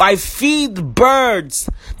 If I feed birds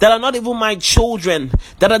that are not even my children,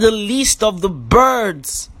 that are the least of the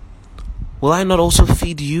birds, will I not also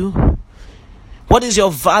feed you? What is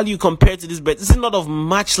your value compared to this bird? Is it not of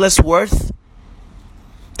matchless worth?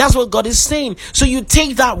 That's what God is saying. So you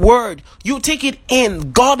take that word, you take it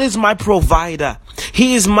in. God is my provider.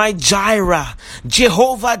 He is my Jireh,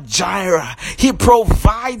 Jehovah Jireh. He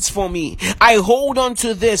provides for me. I hold on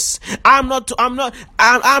to this. I'm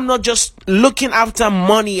not just looking after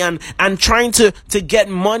money and trying to get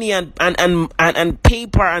money and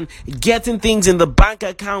paper and getting things in the bank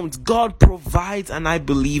account. God provides, and I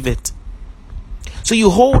believe it. So you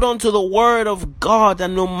hold on to the word of God,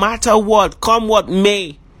 and no matter what, come what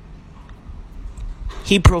may,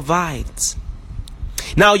 He provides.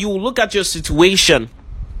 Now you will look at your situation.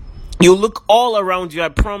 You look all around you, I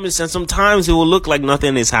promise, and sometimes it will look like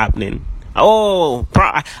nothing is happening. Oh,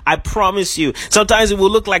 I promise you. Sometimes it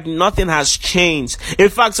will look like nothing has changed. In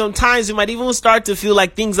fact, sometimes you might even start to feel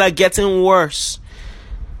like things are getting worse.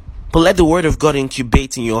 But let the word of God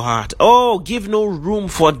incubate in your heart. Oh, give no room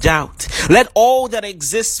for doubt. Let all that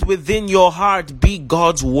exists within your heart be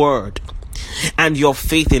God's word and your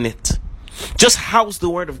faith in it. Just house the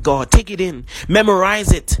word of God. Take it in.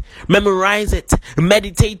 Memorize it.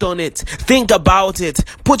 Meditate on it. Think about it.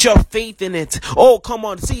 Put your faith in it. Oh, come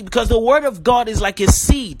on. See, because the word of God is like a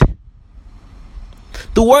seed.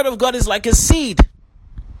 The word of God is like a seed.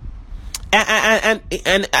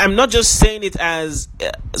 And I'm not just saying it as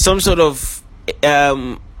some sort of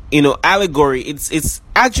allegory. It's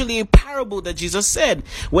actually a parable that Jesus said,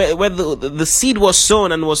 where the seed was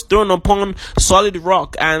sown and was thrown upon solid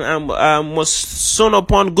rock and was sown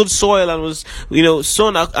upon good soil and was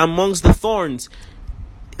sown amongst the thorns.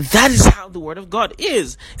 That is how the word of God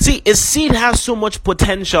is. See, a seed has so much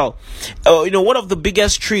potential. One of the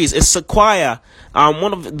biggest trees is sequoia,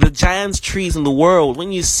 one of the giant trees in the world.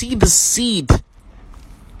 When you see the seed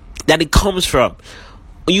that it comes from,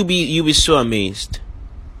 you'll be so amazed.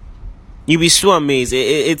 You'll be so amazed.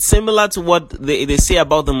 It's similar to what they say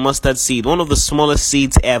about the mustard seed, one of the smallest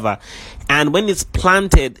seeds ever. And when it's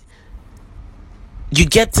planted, you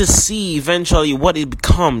get to see eventually what it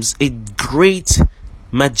becomes, a great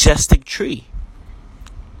majestic tree.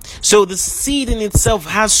 So the seed in itself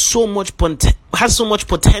has so much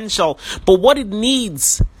potential, but what it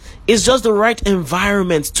needs is just the right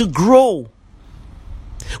environment to grow.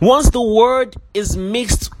 Once the word is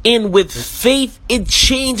mixed in with faith, it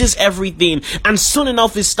changes everything, and soon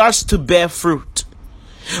enough it starts to bear fruit.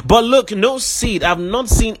 But look, no seed, I've not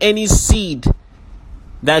seen any seed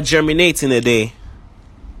that germinates in a day.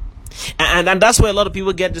 And that's where a lot of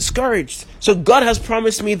people get discouraged. So God has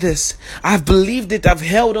promised me this. I've believed it. I've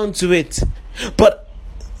held on to it. But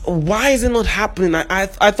why is it not happening? I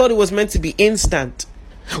thought it was meant to be instant.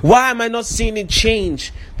 Why am I not seeing it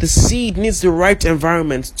change? The seed needs the right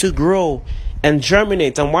environment to grow and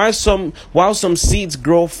germinate. And while some seeds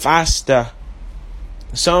grow faster,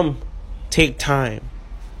 some take time.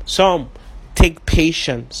 Some take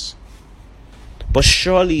patience. But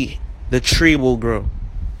surely the tree will grow.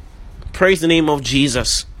 Praise the name of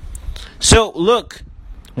Jesus. So look,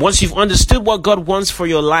 once you've understood what God wants for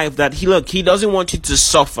your life, that He doesn't want you to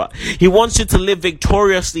suffer. He wants you to live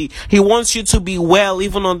victoriously. He wants you to be well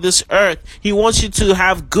even on this earth. He wants you to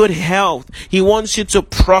have good health. He wants you to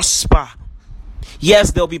prosper.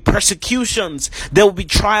 Yes, there'll be persecutions, there will be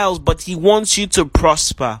trials, but He wants you to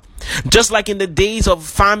prosper. Just like in the days of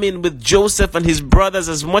famine with Joseph and his brothers,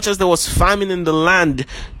 as much as there was famine in the land,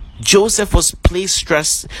 Joseph was placed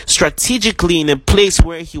strategically in a place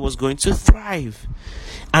where he was going to thrive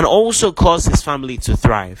and also cause his family to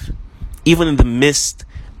thrive, even in the midst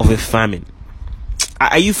of a famine.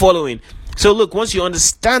 Are you following? So look, once you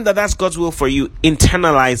understand that that's God's will for you,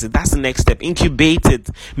 internalize it. That's the next step. Incubate it,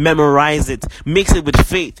 memorize it, mix it with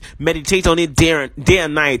faith, meditate on it day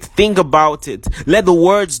and night, think about it, let the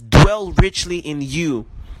words dwell richly in you.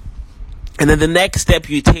 And then the next step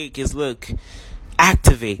you take is,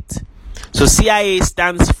 activate. So CIA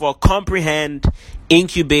stands for comprehend,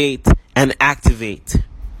 incubate, and activate.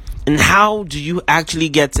 And how do you actually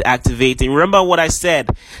get to activate? And remember what I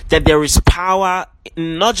said, that there is power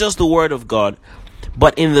in not just the word of God,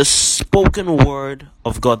 but in the spoken word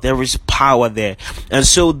of God. There is power there. And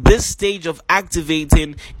so this stage of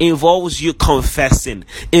activating involves you confessing,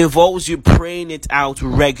 involves you praying it out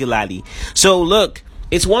regularly. So look,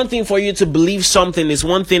 it's one thing for you to believe something, it's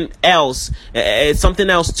one thing else, it's something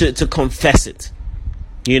else to confess it.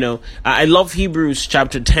 You know, I love Hebrews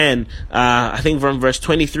chapter 10, I think from verse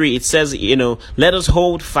 23, it says, you know, let us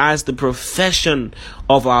hold fast the profession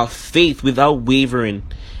of our faith without wavering.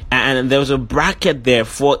 And there's a bracket there,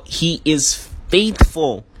 for he is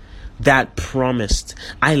faithful that promised.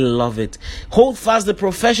 I love it. Hold fast the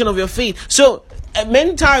profession of your faith. So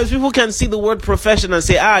many times people can see the word profession and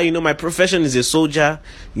say, you know, my profession is a soldier.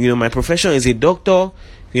 You know, my profession is a doctor.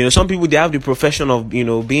 You know, some people, they have the profession of, you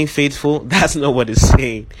know, being faithful. That's not what it's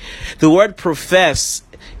saying. The word profess,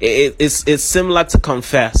 it's similar to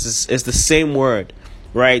confess. It's the same word,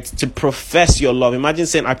 right? To profess your love. Imagine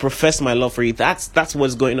saying, I profess my love for you. That's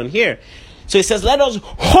what's going on here. So it says, let us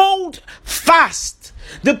hold fast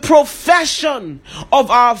the profession of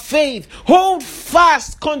our faith. Hold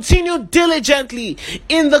fast, continue diligently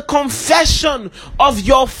in the confession of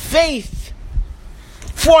your faith.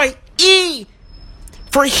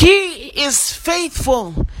 For he is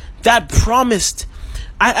faithful that promised.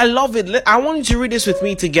 I love it. I want you to read this with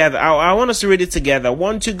me together. I want us to read it together.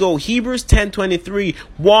 1, 2, go. Hebrews 10:23.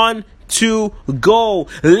 1, 2, go.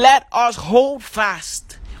 Let us hold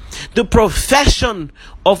fast the profession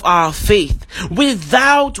of our faith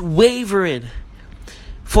without wavering.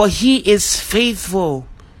 For he is faithful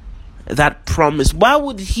that promised. Why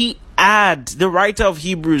would he add, the writer of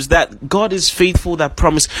Hebrews, that God is faithful that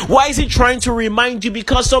promised? Why is he trying to remind you?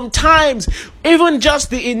 Because sometimes even just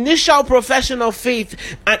the initial profession of faith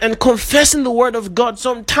and confessing the word of God,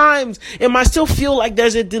 sometimes it might still feel like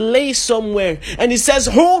there's a delay somewhere. And he says,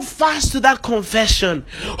 hold fast to that confession.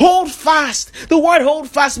 Hold fast. The word hold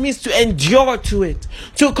fast means to endure to it,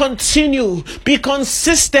 to continue, be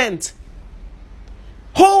consistent.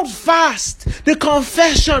 Hold fast the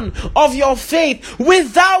confession of your faith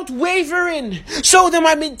without wavering. So there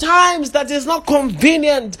might be times that is not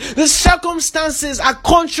convenient. The circumstances are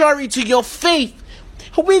contrary to your faith.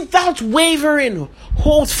 Without wavering,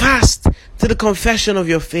 hold fast to the confession of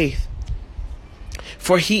your faith.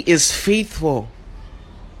 For he is faithful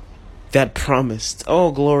that promised.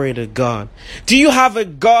 Oh, glory to God. Do you have a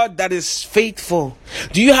God that is faithful?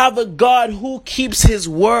 Do you have a God who keeps his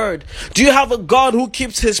word? Do you have a God who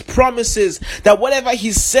keeps his promises, that whatever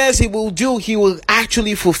he says he will do, he will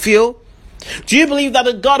actually fulfill? Do you believe that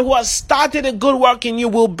a God who has started a good work in you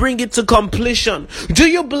will bring it to completion? Do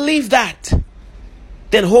you believe that?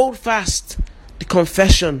 Then hold fast the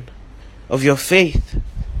confession of your faith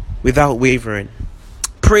without wavering.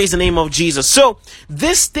 Praise the name of Jesus. So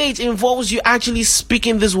this stage involves you actually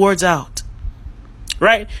speaking these words out.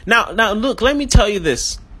 Right? Now look, let me tell you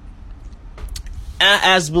this.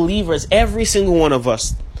 As believers, every single one of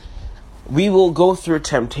us, we will go through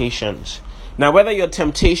temptations. Now, whether your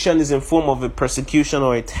temptation is in form of a persecution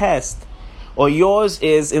or a test, or yours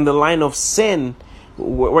is in the line of sin,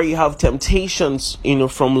 where you have temptations, you know,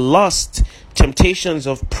 from lust, temptations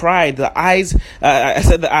of pride, the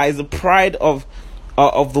pride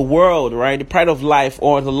of the world, right? The pride of life,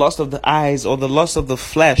 or the lust of the eyes, or the lust of the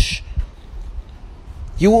flesh.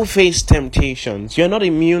 You will face temptations. You're not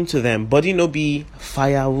immune to them. Body no be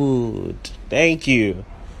firewood. Thank you.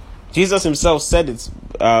 Jesus himself said it.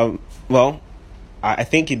 I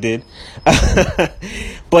think he did.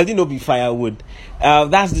 Body no be firewood.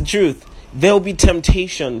 That's the truth. There will be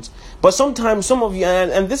temptations. But sometimes some of you,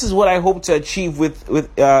 and this is what I hope to achieve with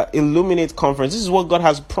Illuminate Conference. This is what God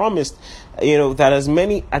has promised, you know, that as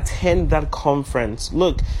many attend that conference,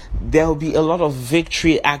 look, there will be a lot of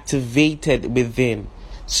victory activated within.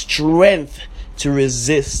 Strength to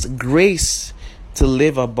resist, grace to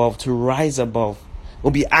live above, to rise above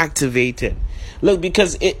will be activated. Look,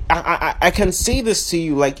 because I can say this to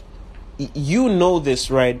you, like, you know this,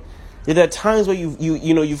 right? There are times where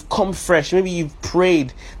you've come fresh. Maybe you've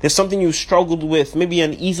prayed. There's something you've struggled with. Maybe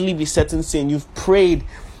an easily besetting sin. You've prayed.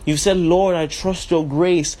 You've said, Lord, I trust your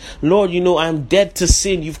grace. Lord, you know, I'm dead to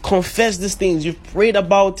sin. You've confessed these things. You've prayed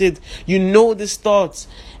about it. You know these thoughts.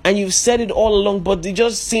 And you've said it all along, but it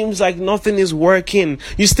just seems like nothing is working.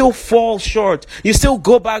 You still fall short. You still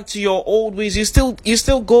go back to your old ways. You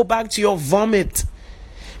still go back to your vomit.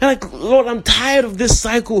 And like, Lord, I'm tired of this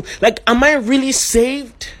cycle. Like, am I really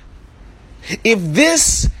saved? If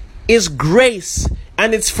this is grace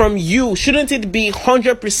and it's from you, shouldn't it be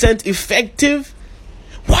 100% effective?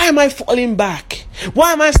 Why am I falling back?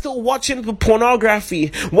 Why am I still watching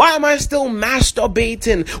pornography? Why am I still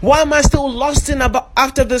masturbating? Why am I still lusting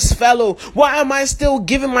after this fellow? Why am I still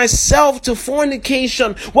giving myself to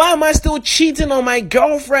fornication? Why am I still cheating on my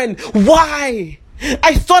girlfriend? Why?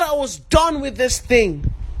 I thought I was done with this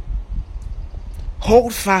thing.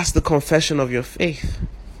 Hold fast the confession of your faith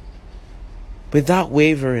without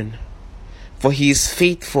wavering, for he is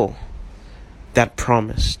faithful that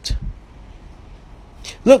promised.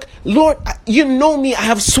 Look, Lord, you know me. I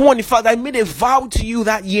have sworn. In fact, I made a vow to you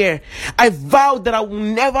that year. I vowed that I will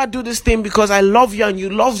never do this thing because I love you and you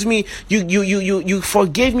loved me. You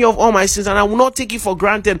forgave me of all my sins and I will not take it for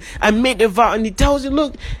granted. I made a vow, and he tells you,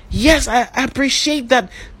 look, yes, I appreciate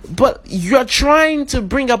that, but you're trying to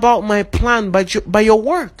bring about my plan by your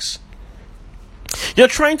works. You're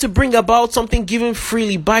trying to bring about something given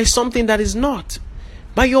freely by something that is not,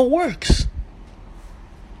 by your works.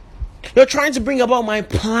 You're trying to bring about my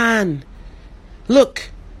plan. Look,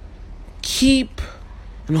 keep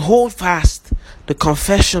and hold fast the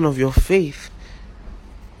confession of your faith.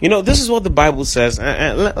 You know, this is what the Bible says.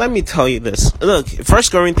 Let me tell you this. Look, 1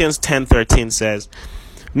 Corinthians 10:13 says,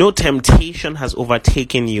 no temptation has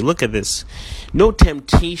overtaken you. Look at this. No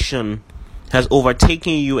temptation has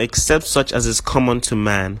overtaken you except such as is common to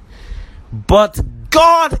man. But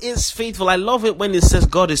God is faithful. I love it when it says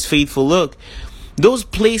God is faithful. Look, those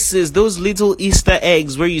places, those little Easter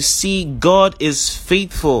eggs where you see God is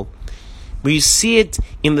faithful, where you see it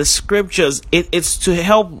in the scriptures, it's to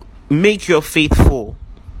help make your faith full.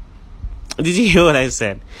 Did you hear what I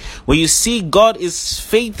said? When you see God is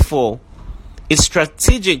faithful, it's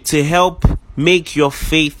strategic to help make your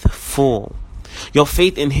faith full. Your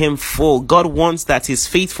faith in him full. God wants that his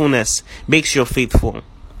faithfulness makes your faith full.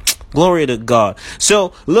 Glory to God.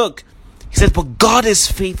 So look, he says, but God is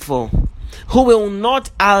faithful, who will not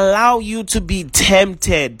allow you to be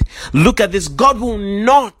tempted. Look at this. God will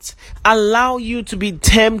not allow you to be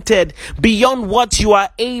tempted beyond what you are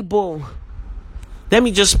able. Let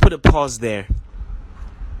me just put a pause there.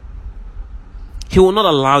 He will not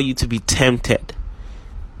allow you to be tempted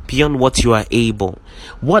beyond what you are able.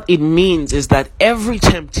 What it means is that every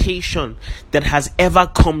temptation that has ever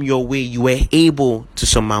come your way, you were able to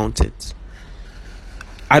surmount it.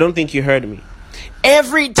 I don't think you heard me.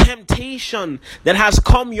 Every temptation that has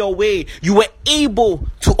come your way, you were able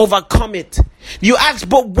to overcome it. You ask,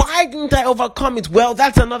 but why didn't I overcome it? Well,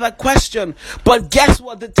 that's another question. But guess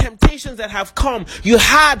what? The temptations that have come, you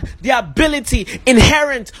had the ability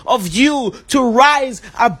inherent of you to rise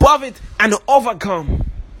above it and overcome.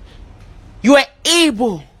 You were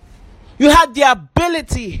able. You had the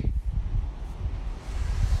ability.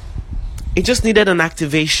 It just needed an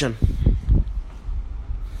activation.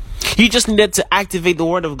 You just needed to activate the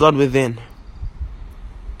word of God within.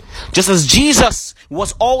 Just as Jesus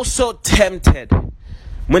was also tempted.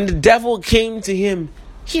 When the devil came to him,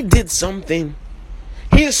 he did something.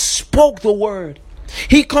 He spoke the word.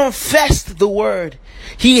 He confessed the word.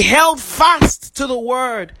 He held fast to the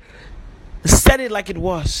word. Said it like it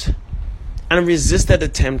was. And resisted the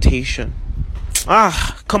temptation.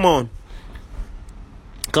 Come on.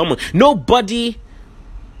 Nobody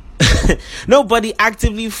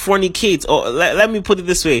actively fornicates, or let me put it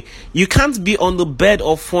this way. You can't be on the bed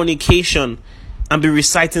of fornication and be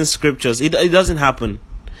reciting scriptures. It doesn't happen.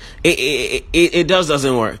 It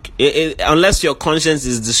doesn't work. Unless your conscience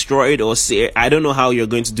is destroyed, or I don't know how you're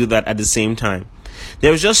going to do that at the same time.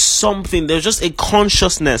 There's just something, there's just a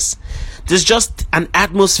consciousness, there's just an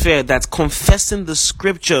atmosphere that confessing the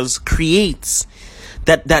scriptures creates,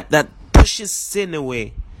 that pushes sin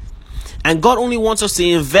away. And God only wants us to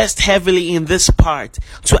invest heavily in this part,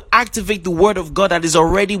 to activate the word of God that is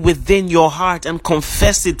already within your heart, and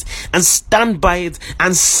confess it and stand by it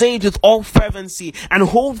and say it with all fervency and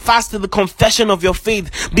hold fast to the confession of your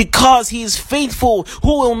faith, because he is faithful,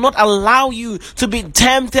 who will not allow you to be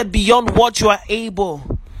tempted beyond what you are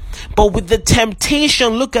able. But with the temptation,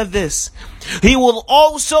 look at this, he will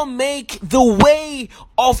also make the way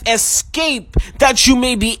of escape that you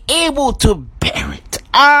may be able to bear it.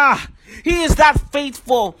 He is that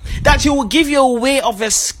faithful that he will give you a way of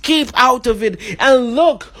escape out of it. And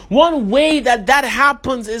look, one way that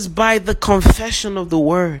happens is by the confession of the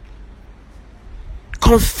word.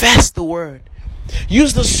 Confess the word.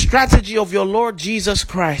 Use the strategy of your Lord Jesus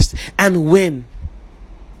Christ and win.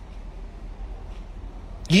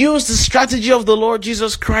 Use the strategy of the Lord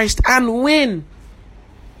Jesus Christ and win.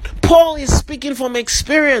 Paul is speaking from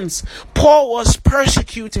experience. Paul was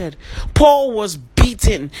persecuted. Paul was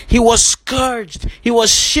beaten. He was scourged. He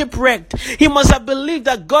was shipwrecked. He must have believed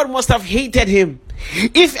that God must have hated him.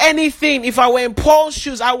 If anything, if I were in Paul's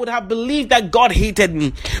shoes, I would have believed that God hated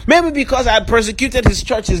me. Maybe because I had persecuted his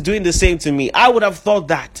church, he's doing the same to me. I would have thought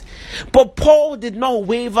that. But Paul did not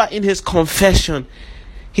waver in his confession.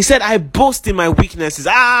 He said, I boast in my weaknesses.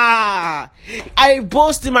 I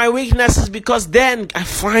boast in my weaknesses because then I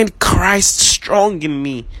find Christ strong in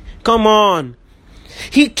me. Come on.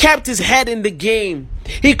 He kept his head in the game.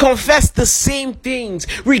 He confessed the same things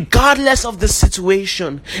regardless of the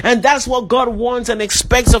situation. And that's what God wants and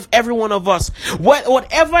expects of every one of us.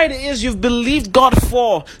 Whatever it is you've believed God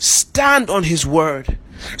for, stand on his word.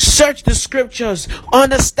 Search the scriptures.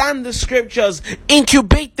 Understand the scriptures.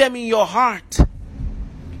 Incubate them in your heart.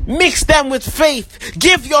 Mix them with faith.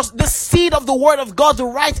 Give the seed of the word of God the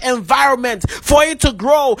right environment for it to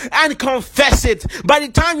grow, and confess it. By the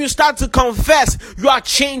time you start to confess, you are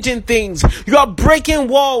changing things. You are breaking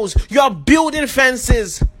walls. You are building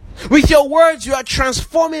fences. With your words, you are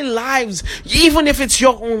transforming lives, even if it's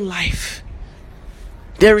your own life.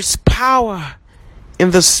 There is power in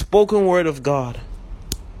the spoken word of God.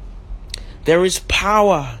 There is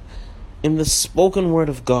power in the spoken word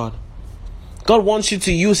of God. God wants you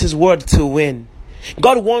to use his word to win.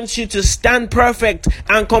 God wants you to stand perfect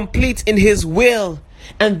and complete in his will.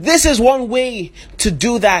 And this is one way to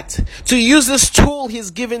do that. To use this tool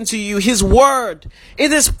he's given to you, his word.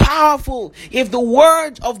 It is powerful. If the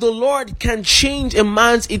word of the Lord can change a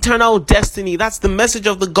man's eternal destiny, that's the message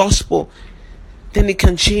of the gospel, then it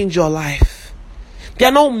can change your life. They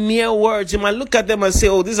are not mere words. You might look at them and say,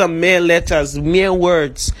 oh, these are mere letters, mere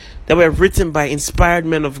words that were written by inspired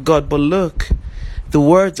men of God. But look, the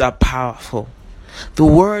words are powerful. The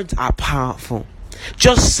words are powerful.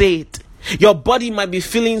 Just say it. Your body might be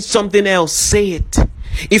feeling something else. Say it.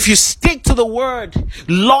 If you stick to the word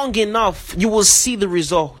long enough, you will see the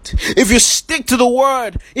result. If you stick to the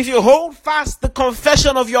word, if you hold fast the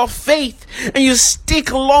confession of your faith and you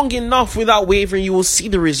stick long enough without wavering, you will see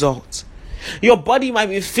the result. Your body might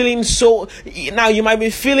be feeling so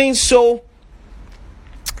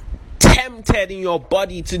tempted in your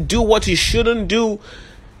body to do what you shouldn't do,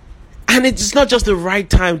 and it's not just the right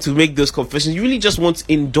time to make those confessions. You really just want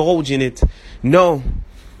to indulge in it. No.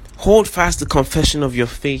 Hold fast the confession of your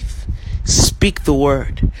faith. Speak the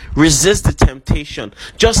word. Resist the temptation.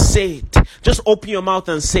 Just say it. Just open your mouth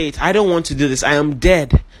and say it. I don't want to do this. I am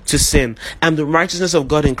dead to sin. I'm the righteousness of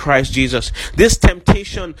God in Christ Jesus. This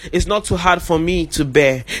temptation is not too hard for me to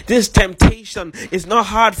bear. This temptation is not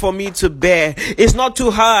hard for me to bear. It's not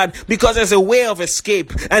too hard because there's a way of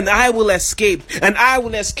escape, and I will escape, and I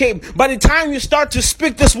will escape. By the time you start to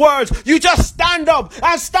speak these words, you just stand up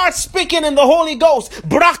and start speaking in the Holy Ghost.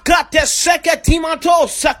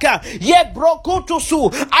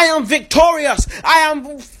 I am victorious.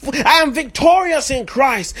 I am victorious in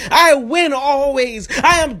Christ. I win always.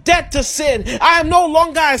 I am dead to sin. I am no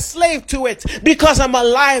longer a slave to it because I'm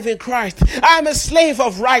alive in Christ. I am a slave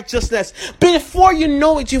of righteousness. Before you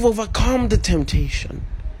know it, you've overcome the temptation.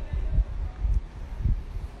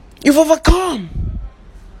 You've overcome.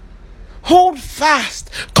 Hold fast.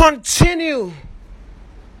 Continue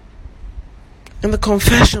in the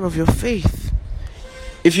confession of your faith.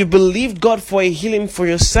 If you believe God for a healing for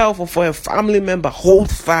yourself or for a family member,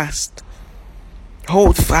 hold fast.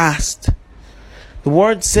 Hold fast. The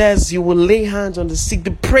word says you will lay hands on the sick.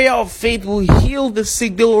 The prayer of faith will heal the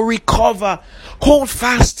sick. They will recover. Hold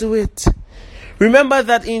fast to it. Remember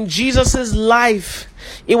that in Jesus' life,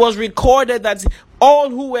 it was recorded that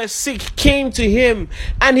all who were sick came to him,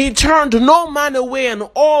 and he turned no man away, and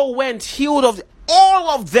all went healed of all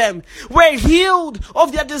of them were healed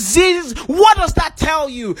of their diseases. What does that tell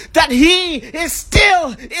you? That he is still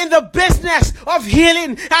in the business of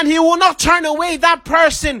healing, and he will not turn away that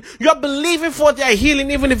person you're believing for their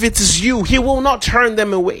healing. Even if it is you, he will not turn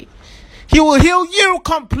them away. He will heal you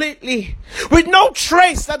completely, with no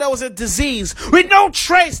trace that there was a disease, with no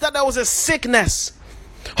trace that there was a sickness.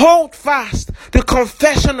 Hold fast the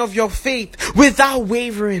confession of your faith without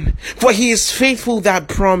wavering, for he is faithful that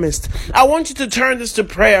promised. I want you to turn this to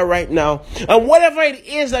prayer right now. And whatever it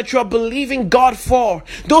is that you're believing God for,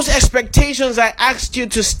 those expectations I asked you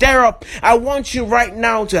to stir up, I want you right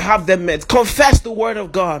now to have them met. Confess the word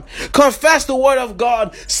of God. Confess the word of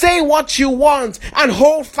God. Say what you want and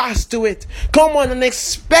hold fast to it. Come on, and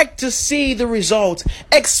expect to see the result.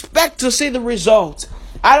 Expect to see the result.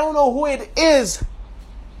 I don't know who it is.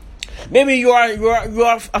 Maybe you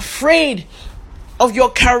are afraid of your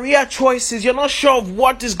career choices. You're not sure of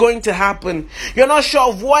what is going to happen. You're not sure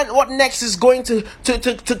of what next is going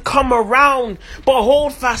to come around. But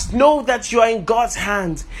hold fast. Know that you are in God's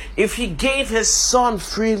hands. If he gave his son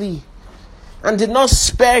freely and did not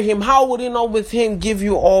spare him, how would he not with him give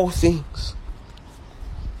you all things?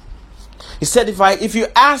 He said, if you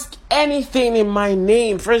ask anything in my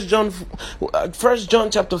name, First John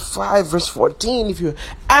chapter 5 verse 14, if you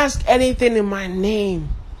ask anything in my name,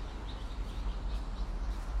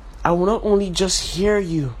 I will not only just hear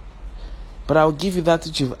you, but I will give you that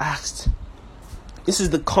which you've asked. This is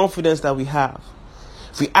the confidence that we have.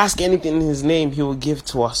 If we ask anything in his name, he will give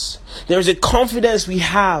to us. There is a confidence we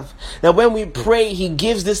have that when we pray, he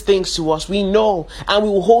gives these things to us. We know and we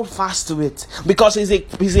will hold fast to it because he's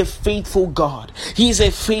a faithful God. He is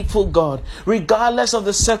a faithful God. Regardless of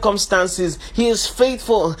the circumstances, he is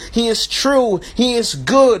faithful. He is true. He is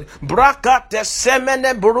good. Brakate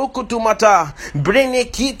semene burukutumata.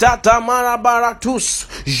 Brinikita tamara baratus.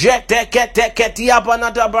 Jetekete ketia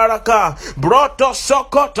banata baraka. Broto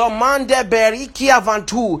sokoto mande beriki avan.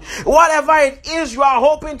 Whatever it is you are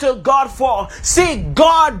hoping to God for, see,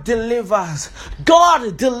 God delivers.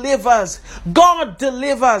 God delivers. God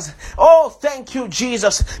delivers. Oh, thank you,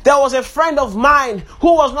 Jesus. There was a friend of mine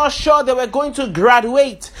who was not sure they were going to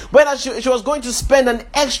graduate, whether she was going to spend an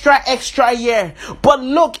extra year. But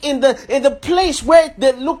look, in the place where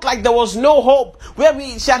they looked like there was no hope, where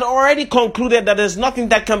she had already concluded that there's nothing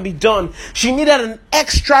that can be done, she needed an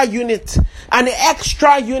extra unit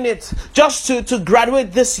just to graduate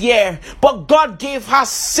this year. But God gave her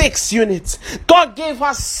 6 units. God gave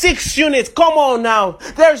her 6 units. Come on now.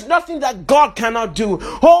 There's nothing that God cannot do.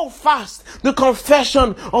 Hold fast the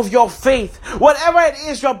confession of your faith. Whatever it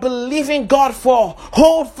is you're believing God for,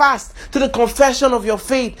 hold fast to the confession of your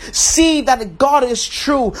faith. See that God is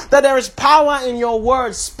true, that there is power in your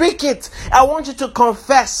words. Speak it. I want you to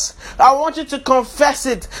confess. I want you to confess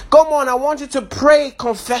it. Come on, I want you to pray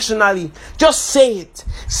confessionally. Just say it.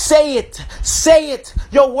 Say it. Say it.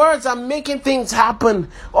 Your words are making things happen.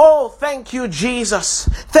 Oh, thank you, Jesus.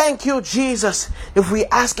 Thank you, Jesus. If we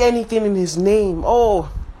ask anything in his name,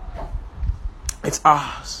 oh, it's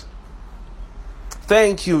ours.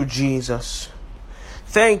 Thank you, Jesus.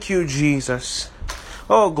 Thank you, Jesus.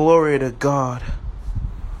 Oh, glory to God.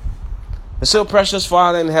 And so, precious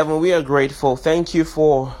Father in heaven, we are grateful. Thank you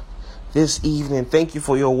for this evening. Thank you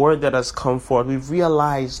for your word that has come forth. We've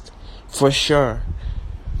realized for sure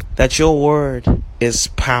that your word is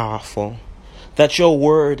powerful, that your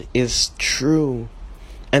word is true,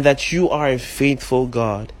 and that you are a faithful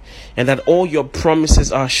God, and that all your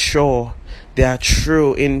promises are sure, they are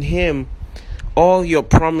true. In him, all your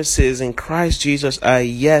promises in Christ Jesus are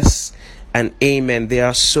yes and amen. They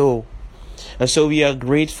are so. And so we are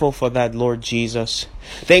grateful for that, Lord Jesus.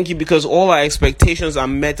 Thank you because all our expectations are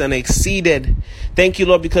met and exceeded. Thank you,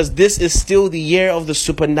 Lord, because this is still the year of the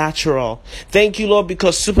supernatural. Thank you, Lord,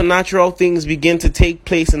 because supernatural things begin to take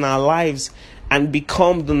place in our lives and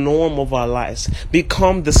become the norm of our lives,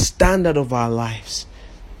 become the standard of our lives.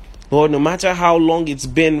 Lord, no matter how long it's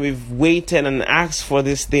been, we've waited and asked for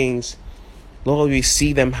these things. Lord, we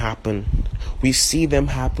see them happen. We see them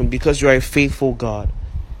happen because you are a faithful God.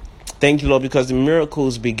 Thank you, Lord, because the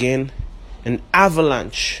miracles begin. An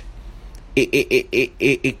avalanche,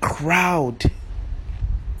 a crowd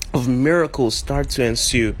of miracles start to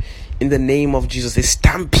ensue in the name of Jesus. A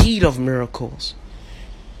stampede of miracles.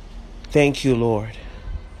 Thank you, Lord.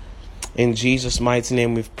 In Jesus' mighty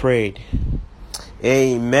name we've prayed.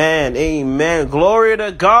 Amen. Amen. Glory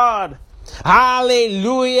to God.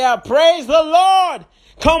 Hallelujah. Praise the Lord.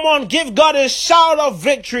 Come on, give God a shout of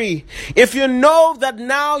victory. If you know that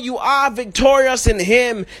now you are victorious in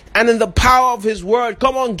him and in the power of his word,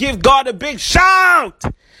 come on, give God a big shout.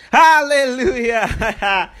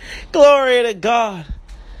 Hallelujah. Glory to God.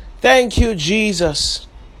 Thank you, Jesus.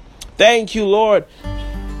 Thank you, Lord.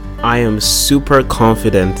 I am super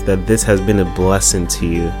confident that this has been a blessing to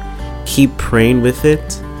you. Keep praying with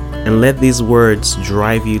it and let these words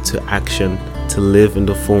drive you to action to live in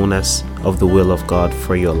the fullness of the will of God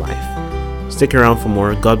for your life. Stick around for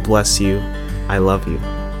more. God bless you. I love you.